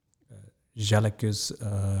gelletjes,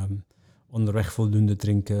 onderweg voldoende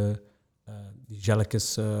drinken. Die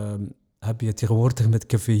gelletjes heb je tegenwoordig met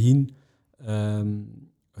cafeïne.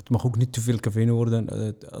 Het mag ook niet te veel cafeïne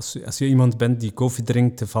worden. Als je iemand bent die koffie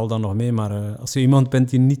drinkt, valt dan nog mee. Maar als je iemand bent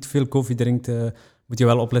die niet veel koffie drinkt, moet je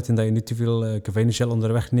wel opletten dat je niet te veel cafeïnegel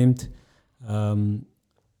onderweg neemt.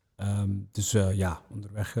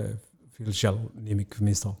 Onderweg veel gel neem ik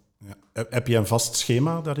meestal. Ja. Heb je een vast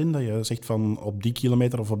schema daarin, dat je zegt van op die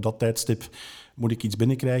kilometer of op dat tijdstip moet ik iets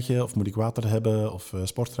binnenkrijgen of moet ik water hebben of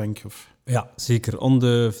sportdrank? Of... Ja, zeker. Om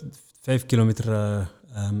de 5 kilometer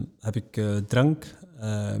heb ik drank,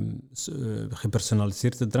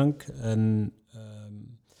 gepersonaliseerde drank en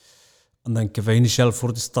dan cafeïnegel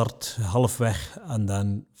voor de start, halfweg. En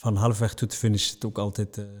dan van halfweg tot de finish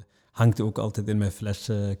hangt ook altijd in mijn fles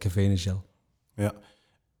cafeïnegel. Ja.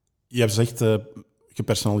 Je hebt gezegd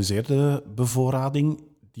gepersonaliseerde bevoorrading.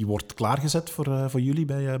 Die wordt klaargezet voor jullie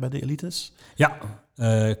bij de elites? Ja,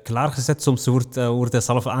 klaargezet. Soms wordt dat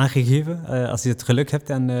zelf aangegeven. Als je het geluk hebt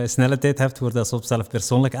en snelle tijd hebt, wordt dat soms zelf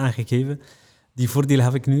persoonlijk aangegeven. Die voordeel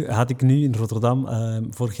had ik nu in Rotterdam,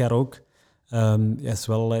 vorig jaar ook. Is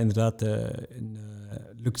wel inderdaad een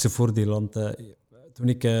luxe voordeel. Want toen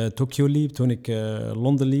ik Tokio liep, toen ik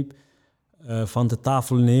Londen liep, van de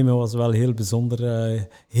tafel nemen was wel heel bijzonder.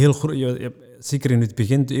 Heel zeker in het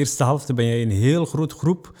begin, de eerste helft, ben je een heel groot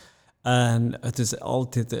groep. En het is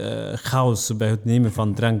altijd chaos bij het nemen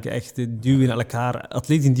van drank. Echt duwen elkaar.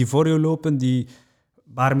 Atleten die voor je lopen, die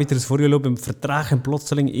een paar meters voor je lopen, vertragen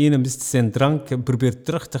plotseling. Ene mist zijn drank, probeert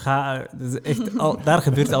terug te gaan. Dus echt, daar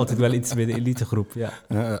gebeurt altijd wel iets bij de elitegroep.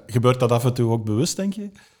 Ja. Gebeurt dat af en toe ook bewust, denk je?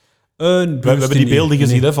 We hebben die beelden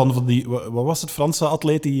gezien hè, van die, wat was het, Franse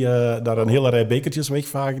atleet die daar een hele rij bekertjes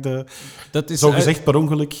wegvaagde. Dat is zo gezegd per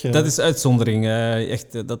ongeluk. Dat is uitzondering.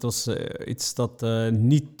 Echt, dat was iets dat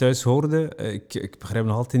niet thuis hoorde. Ik begrijp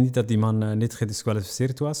nog altijd niet dat die man niet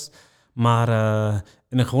gedisqualificeerd was. Maar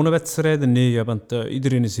in een gewone wedstrijd, nee, want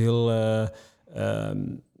iedereen is heel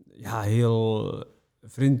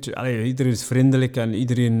iedereen is vriendelijk en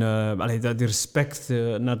iedereen... dat die respect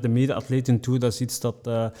naar de mede-atleten toe, dat is iets dat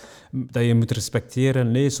je moet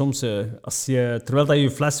respecteren. Nee, soms, terwijl dat je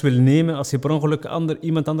je fles wil nemen, als je per ongeluk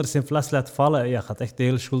iemand anders zijn fles laat vallen, je gaat echt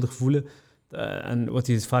heel schuldig voelen. En wat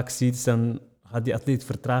je vaak ziet, is dan gaat die atleet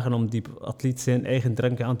vertragen om die atleet zijn eigen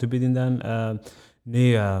drank aan te bieden dan.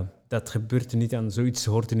 Dat gebeurt er niet en zoiets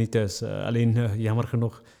hoort er niet thuis. Alleen, jammer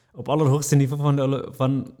genoeg, op allerhoogste niveau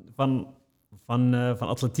van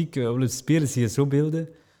atletiek, Olympische Spelen zie je zo beelden.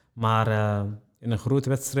 Maar in een grote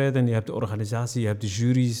wedstrijd, en je hebt de organisatie, je hebt de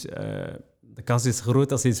juries. De kans is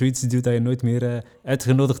groot als je zoiets doet dat je nooit meer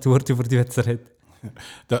uitgenodigd wordt voor die wedstrijd.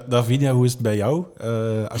 Davinia, hoe is het bij jou?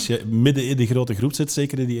 Als je midden in de grote groep zit,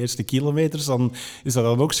 zeker in die eerste kilometers, dan is dat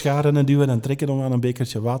dan ook scharen en duwen en trekken om aan een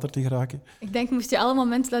bekertje water te geraken? Ik denk, moest je alle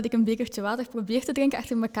momenten dat ik een bekertje water probeer te drinken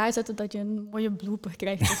achter elkaar zetten, dat je een mooie blooper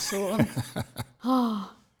krijgt of zo.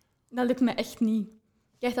 Dat lukt me echt niet.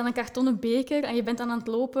 Je krijgt dan een kartonnen beker en je bent dan aan het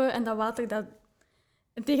lopen en dat water,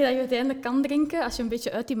 en tegen dat je uiteindelijk kan drinken, als je een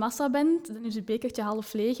beetje uit die massa bent, dan is je bekertje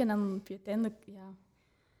half leeg en dan heb je uiteindelijk... Ja,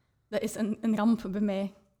 dat is een ramp bij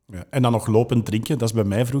mij. Ja, en dan nog lopen drinken, dat is bij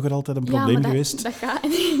mij vroeger altijd een probleem geweest. Dat gaat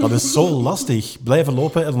niet. Dat is zo lastig. Blijven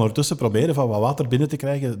lopen en ondertussen proberen van wat water binnen te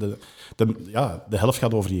krijgen. De helft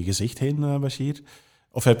gaat over je gezicht heen, Bashir.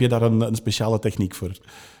 Of heb je daar een speciale techniek voor?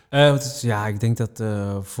 Ik denk dat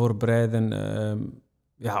voorbereiden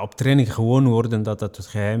op training gewoon worden, dat het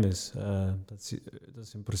geheim is. Dat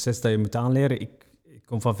is een proces dat je moet aanleren. Ik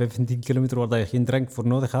kom van 15 kilometer waar je geen drank voor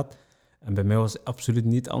nodig had. En bij mij was het absoluut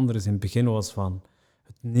niet anders. In het begin was van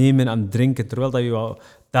het nemen en drinken, terwijl dat je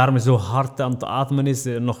daarmee zo hard aan het ademen is,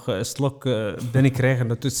 nog een slok binnenkrijgen.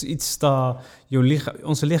 Dat is iets dat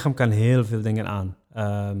onze lichaam kan heel veel dingen aan.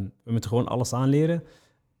 We moeten gewoon alles aanleren.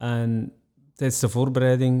 En tijdens de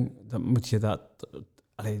voorbereiding dan moet je dat...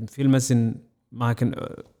 veel mensen maken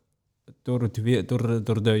door het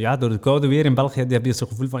koude weer in België, die hebben zo'n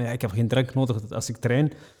gevoel van ik heb geen drank nodig als ik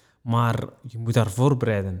train. Maar je moet daar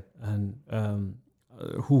voorbereiden. En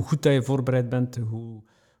hoe goed dat je voorbereid bent,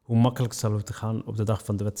 hoe makkelijk zal het gaan op de dag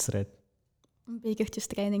van de wedstrijd. Een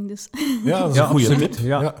bekertjestraining dus. Ja, dat is een goede tip.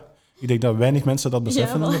 Ja. Ik denk dat weinig mensen dat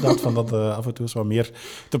beseffen, inderdaad, van dat af en toe eens wat meer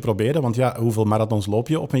te proberen. Want hoeveel marathons loop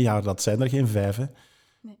je op een jaar? Dat zijn er geen 5, hè?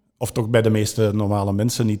 Nee. Of toch bij de meeste normale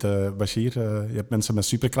mensen niet, Bashir. Je hebt mensen met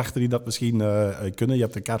superkrachten die dat misschien kunnen. Je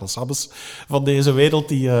hebt de Karel Sabbes van deze wereld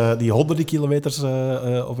die honderden kilometers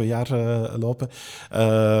op een jaar lopen.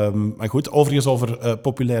 Maar goed, overigens over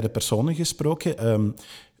populaire personen gesproken.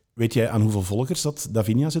 Weet jij aan hoeveel volgers dat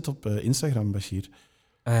Davinia zit op Instagram, Bashir?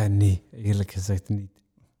 Nee, eerlijk gezegd niet.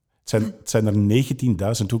 Het zijn er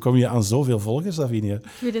 19.000. Hoe kom je aan zoveel volgers, Davinia? Ik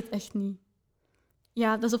weet het echt niet.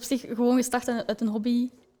 Ja, dat is op zich gewoon gestart uit een hobby.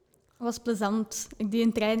 Het was plezant. Ik deed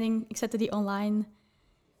een training, ik zette die online.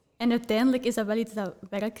 En uiteindelijk is dat wel iets dat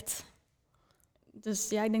werkt. Dus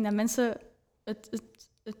ja, ik denk dat mensen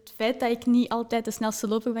het feit dat ik niet altijd de snelste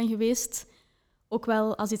loper ben geweest, ook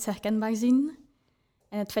wel als iets herkenbaar zien.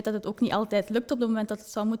 En het feit dat het ook niet altijd lukt op het moment dat het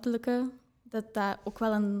zou moeten lukken, dat ook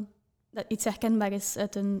wel dat iets herkenbaar is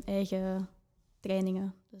uit hun eigen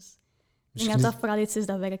trainingen. Dus ik denk dat dat vooral iets is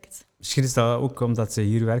dat werkt. Misschien is dat ook omdat ze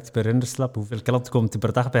hier werkt bij Renderslab. Hoeveel klanten komt er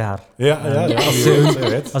per dag bij haar? Ja.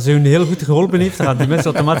 Als ze hun heel goed geholpen heeft, dan gaan die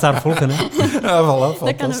mensen automatisch haar volgen. Hè? Ja, voilà,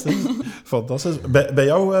 fantastisch. Bij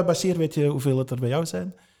jou, Bashir, weet je hoeveel het er bij jou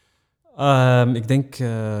zijn? Ik denk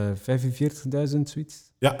 45.000, zoiets.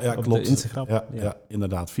 Ja, op klopt. De Instagram. Ja,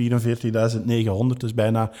 inderdaad. 44.900, dus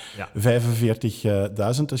bijna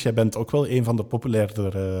 45.000. Dus jij bent ook wel een van de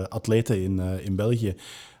populairdere atleten in België.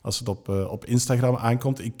 Als het op Instagram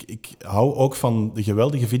aankomt. Ik hou ook van de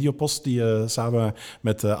geweldige videopost die je samen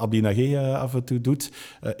met Abdi Nagé af en toe doet.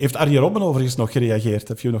 Heeft Arjen Robben overigens nog gereageerd?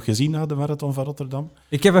 Heb je hem nog gezien na de Marathon van Rotterdam?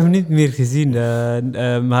 Ik heb hem niet meer gezien,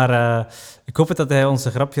 maar ik hoop dat hij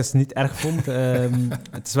onze grapjes niet erg vond.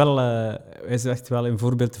 Het is wel, hij is echt wel een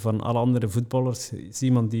voorbeeld van alle andere voetballers. Hij is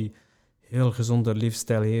iemand die heel gezonde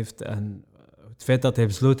leefstijl heeft. En het feit dat hij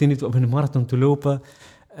besloten heeft om een marathon te lopen,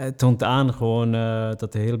 toont aan gewoon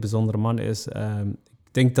dat hij een heel bijzondere man is.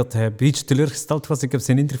 Ik denk dat hij een beetje teleurgesteld was. Ik heb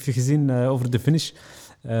zijn interview gezien over de finish.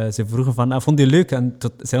 Ze vroegen van, vond je leuk? En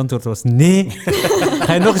zijn antwoord was, nee.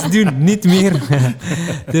 Ga je nog eens doen? Niet meer.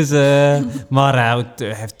 Dus, maar hij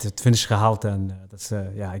heeft het finish gehaald. En,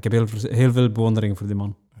 ik heb heel veel bewondering voor die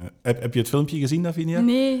man. Heb je het filmpje gezien, Davinia?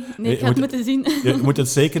 Nee, ik ga het moeten zien. Je moet het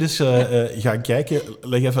zeker eens gaan kijken.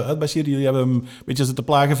 Leg even uit, Bashir. Jullie hebben hem een beetje zitten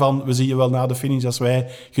plagen van, we zien je wel na de finish als wij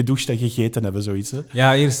gedoucht en gegeten hebben, zoiets. Hè?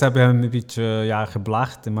 Ja, eerst hebben we hem een beetje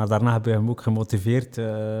geblaagd, maar daarna hebben we hem ook gemotiveerd.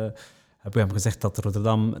 hebben we hem gezegd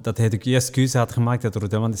dat hij de juiste keuze had gemaakt, dat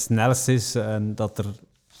Rotterdam het snelste is en dat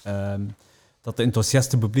het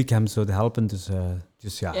enthousiaste publiek hem zou helpen.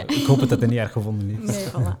 Dus ja, ik hoop dat hij niet erg gevonden heeft. Nee,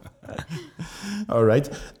 voilà.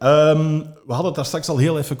 Alright. We hadden het daar straks al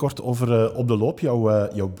heel even kort over Op de Loop,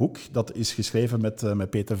 jouw boek. Dat is geschreven met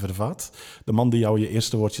Peter Vervaat, de man die jou je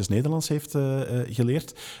eerste woordjes Nederlands heeft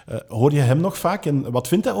geleerd. Hoor je hem nog vaak? En wat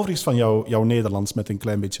vindt hij overigens van jouw Nederlands met een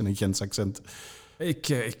klein beetje een Gens accent? Het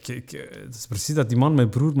is precies dat die man mijn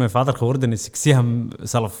broer, mijn vader geworden is. Ik zie hem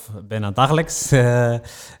zelf bijna dagelijks.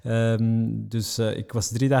 Dus ik was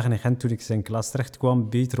 3 dagen in Gent toen ik in zijn klas terecht kwam.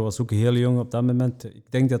 Peter was ook heel jong op dat moment. Ik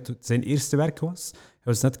denk dat het zijn eerste werk was. Hij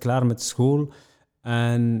was net klaar met school.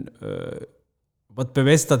 En wat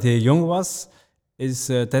bewijst dat hij jong was, is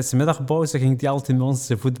tijdens de middagpauze ging hij altijd met ons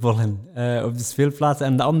voetballen op de speelplaats.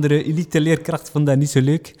 En de andere elite-leerkracht vond dat niet zo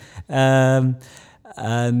leuk. En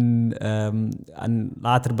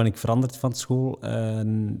later ben ik veranderd van school.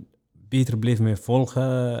 Peter bleef mij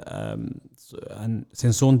volgen. En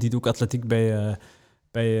zijn zoon deed ook atletiek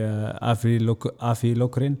bij AV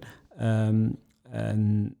Lokeren.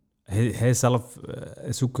 En hij zelf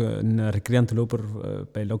is ook een recreantenloper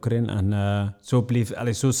bij Lokeren. En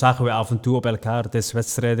zo zagen we af en toe op elkaar tijdens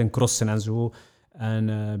wedstrijden, crossen en zo.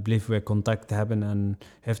 En bleven wij contact hebben. En hij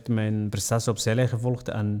heeft mijn prestatie op zijlijn gevolgd.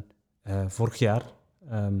 En vorig jaar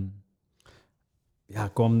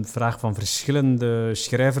kwam de vraag van verschillende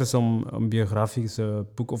schrijvers om een biografisch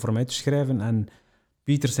boek over mij te schrijven. En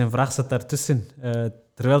Pieter, zijn vraag zat daartussen.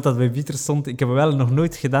 Terwijl dat bij Pieter stond, ik heb het wel nog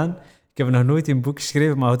nooit gedaan. Ik heb nog nooit een boek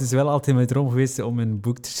geschreven, maar het is wel altijd mijn droom geweest om een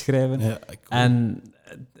boek te schrijven. Ja, cool. En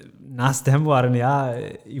naast hem waren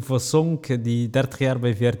Ivo Sonk, die 30 jaar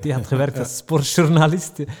bij VRT had gewerkt als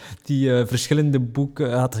sportjournalist, die verschillende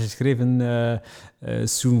boeken had geschreven.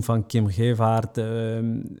 Soen van Kim Gevaert,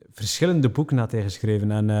 verschillende boeken had hij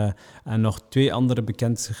geschreven. En nog 2 andere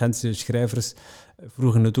bekende Gentse schrijvers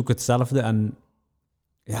vroegen het ook hetzelfde. En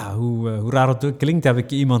ja, hoe raar het ook klinkt, heb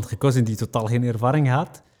ik iemand gekozen die totaal geen ervaring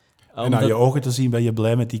had. En aan je ogen te zien, ben je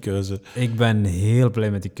blij met die keuze? Ik ben heel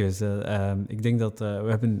blij met die keuze. Ik denk dat we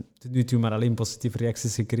hebben tot nu toe maar alleen positieve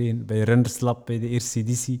reacties gekregen. Bij Runners Lab, bij de eerste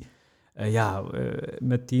editie.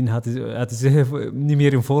 Met 10 had hij niet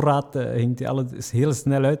meer in voorraad. Ging hij alles heel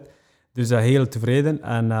snel uit. Dus heel tevreden.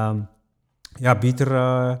 En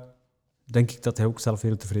Pieter, denk ik dat hij ook zelf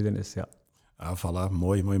heel tevreden is, ja. Ah, voilà,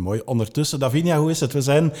 mooi. Ondertussen, Davinia, hoe is het? We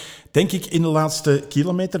zijn, denk ik, in de laatste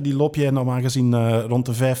kilometer. Die loop jij normaal gezien rond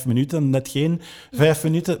de 5 minuten, net geen 5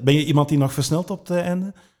 minuten. Ben je iemand die nog versnelt op het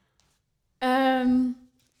einde?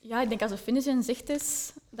 Ik denk als de finish in zicht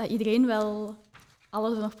is, dat iedereen wel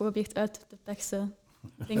alles er nog probeert uit te persen.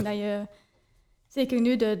 Ik denk dat je, zeker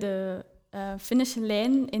nu, de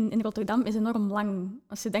finishlijn in Rotterdam is enorm lang.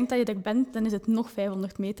 Als je denkt dat je er bent, dan is het nog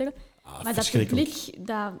 500 meter. Maar dat publiek,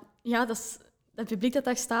 dat publiek dat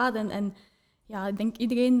daar staat, en ik denk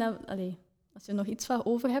iedereen dat, als je nog iets wat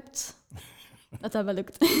over hebt, dat wel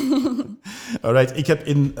lukt. Alright, ik heb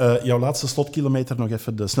in jouw laatste slotkilometer nog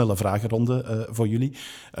even de snelle vragenronde voor jullie.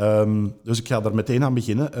 Dus ik ga er meteen aan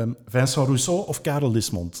beginnen. Vincent Rousseau of Karel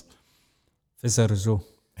Lismond? Vincent Rousseau.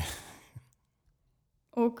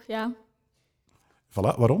 Ook, ja.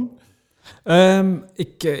 Voilà, waarom?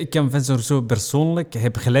 Ik ken Vincent Rousseau persoonlijk.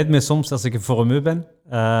 Hij begeleidt mij soms als ik voor hem ben.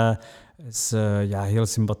 Hij is een heel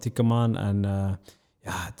sympathieke man. En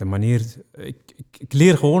de manier... Ik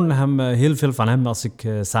leer gewoon heel veel van hem als ik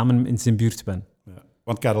samen in zijn buurt ben. Ja.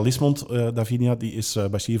 Want Karel Lismond, Davinia, die is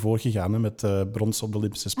Bashir voorgegaan met brons op de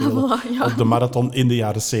Olympische Spelen op de marathon in de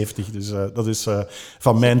jaren 70. Dus dat is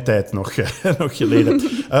van mijn tijd nog geleden.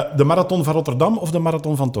 De marathon van Rotterdam of de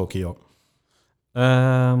marathon van Tokio?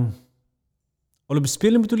 Olympische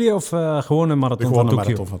Spelen bedoel je, of gewoon een marathon van Tokio?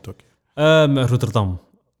 Marathon van Tokio. Rotterdam.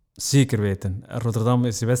 Zeker weten. Rotterdam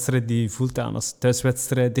is een wedstrijd die voelt aan als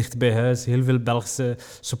thuiswedstrijd, dicht bij huis. Heel veel Belgische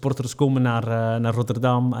supporters komen naar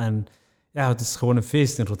Rotterdam. En het is gewoon een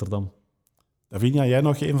feest in Rotterdam. Davinia, jij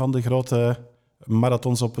nog een van de grote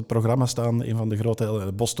marathons op het programma staan? Een van de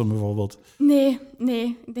grote, Boston bijvoorbeeld? Nee.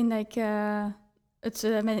 Ik denk dat ik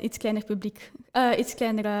het met een iets kleiner publiek, iets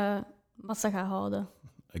kleinere massa ga houden.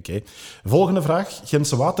 Oké. Volgende vraag.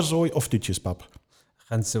 Gentse waterzooi of tutjespap?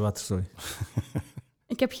 Gentse waterzooi.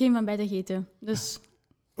 Ik heb geen van beide gegeten, dus...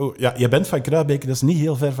 Oh, ja, je bent van Kruibeke, dat is niet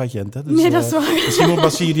heel ver van Gent. Hè? Dus, nee, dat is waar. Misschien moet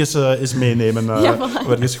Bashir eens meenemen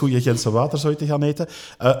om ergens goede Gentse waterzooi te gaan eten.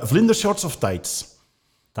 Vlindershorts of tights?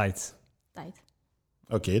 Tights.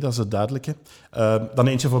 Oké, dat is het duidelijke. Dan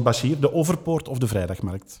eentje voor Bashir. De Overpoort of de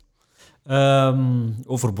Vrijdagmarkt?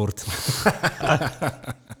 Overboord.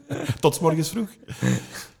 Tot 's morgens vroeg?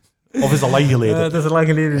 Of is dat lang geleden? Dat is lang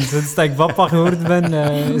geleden. Sinds dat ik papa geworden ben,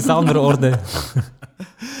 is het andere orde.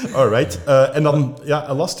 Alright. En dan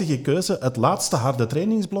een lastige keuze. Het laatste harde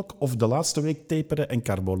trainingsblok of de laatste week taperen en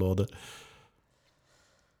carboloden?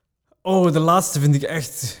 Oh, de laatste vind ik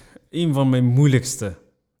echt een van mijn moeilijkste.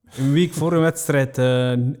 Een week voor een wedstrijd...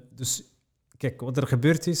 dus kijk, wat er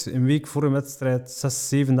gebeurd is. Een week voor een wedstrijd, 6,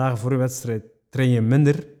 7 dagen voor een wedstrijd, train je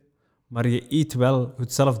minder, maar je eet wel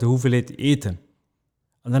hetzelfde hoeveelheid eten.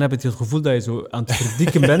 En dan heb je het gevoel dat je zo aan het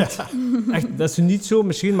verdikken bent. Echt, dat is niet zo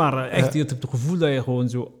misschien, maar echt, je hebt het gevoel dat je gewoon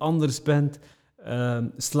zo anders bent.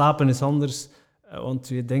 Slapen is anders, want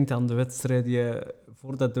je denkt aan de wedstrijd. Je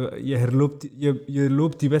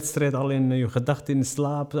loopt die wedstrijd al in je gedachten in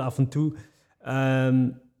slaap af en toe.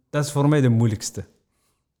 Dat is voor mij de moeilijkste.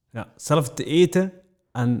 Ja, zelf te eten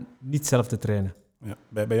en niet zelf te trainen. Ja.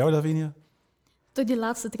 Bij jou, Davinia? Toch die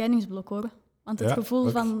laatste trainingsblok, hoor. Want het gevoel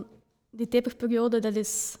van die taperperiode, dat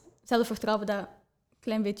is zelfvertrouwen dat een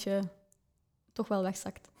klein beetje toch wel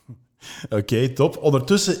wegzakt. Oké, top.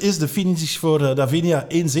 Ondertussen is de finish voor Davinia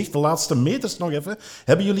in zicht. De laatste meters nog even.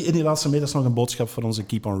 Hebben jullie in die laatste meters nog een boodschap voor onze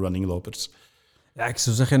Keep on Running lopers? Ja, ik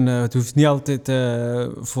zou zeggen, het hoeft niet altijd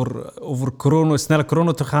over snelle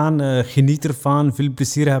corona te gaan. Geniet ervan, veel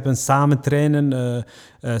plezier hebben, samen trainen,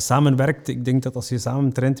 samenwerkt. Ik denk dat als je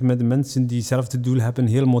samen traint met de mensen die hetzelfde doel hebben,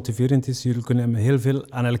 heel motiverend is. Jullie kunnen heel veel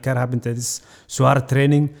aan elkaar hebben tijdens zware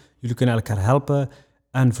training. Jullie kunnen elkaar helpen.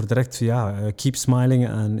 En voor de rest, keep smiling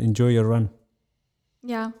and enjoy your run.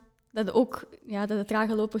 Ja, dat de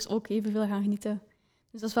trage lopers ook evenveel gaan genieten.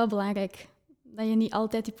 Dus dat is wel belangrijk. Dat je niet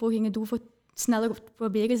altijd die pogingen doet voor sneller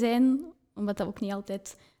proberen zijn, omdat dat ook niet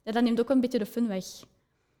altijd... Ja, dat neemt ook een beetje de fun weg.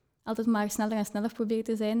 Altijd maar sneller en sneller proberen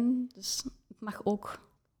te zijn. Dus het mag ook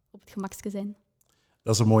op het gemakske zijn.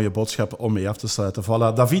 Dat is een mooie boodschap om mee af te sluiten.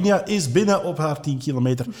 Voilà, Davinia is binnen op haar 10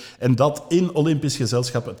 kilometer. En dat in Olympisch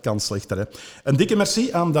gezelschap. Het kan slechter, hè. Een dikke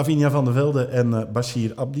merci aan Davinia van de Velde en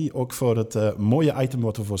Bashir Abdi. Ook voor het mooie item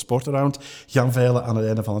wat we voor Sportaround gaan veilen aan het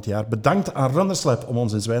einde van het jaar. Bedankt aan Runnerslab om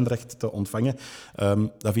ons in Zwijndrecht te ontvangen.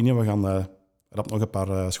 Davinia, we gaan rap nog een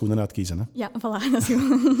paar schoenen uitkiezen. Hè? Ja, voilà. Dat is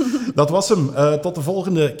goed. Dat was hem. Tot de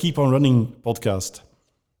volgende Keep on Running podcast.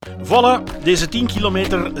 Voilà, deze 10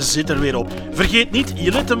 kilometer zit er weer op. Vergeet niet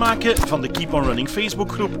je lid te maken van de Keep on Running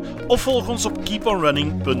Facebookgroep of volg ons op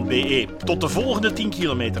keeponrunning.be. Tot de volgende 10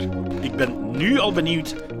 kilometer. Ik ben nu al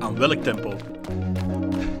benieuwd aan welk tempo.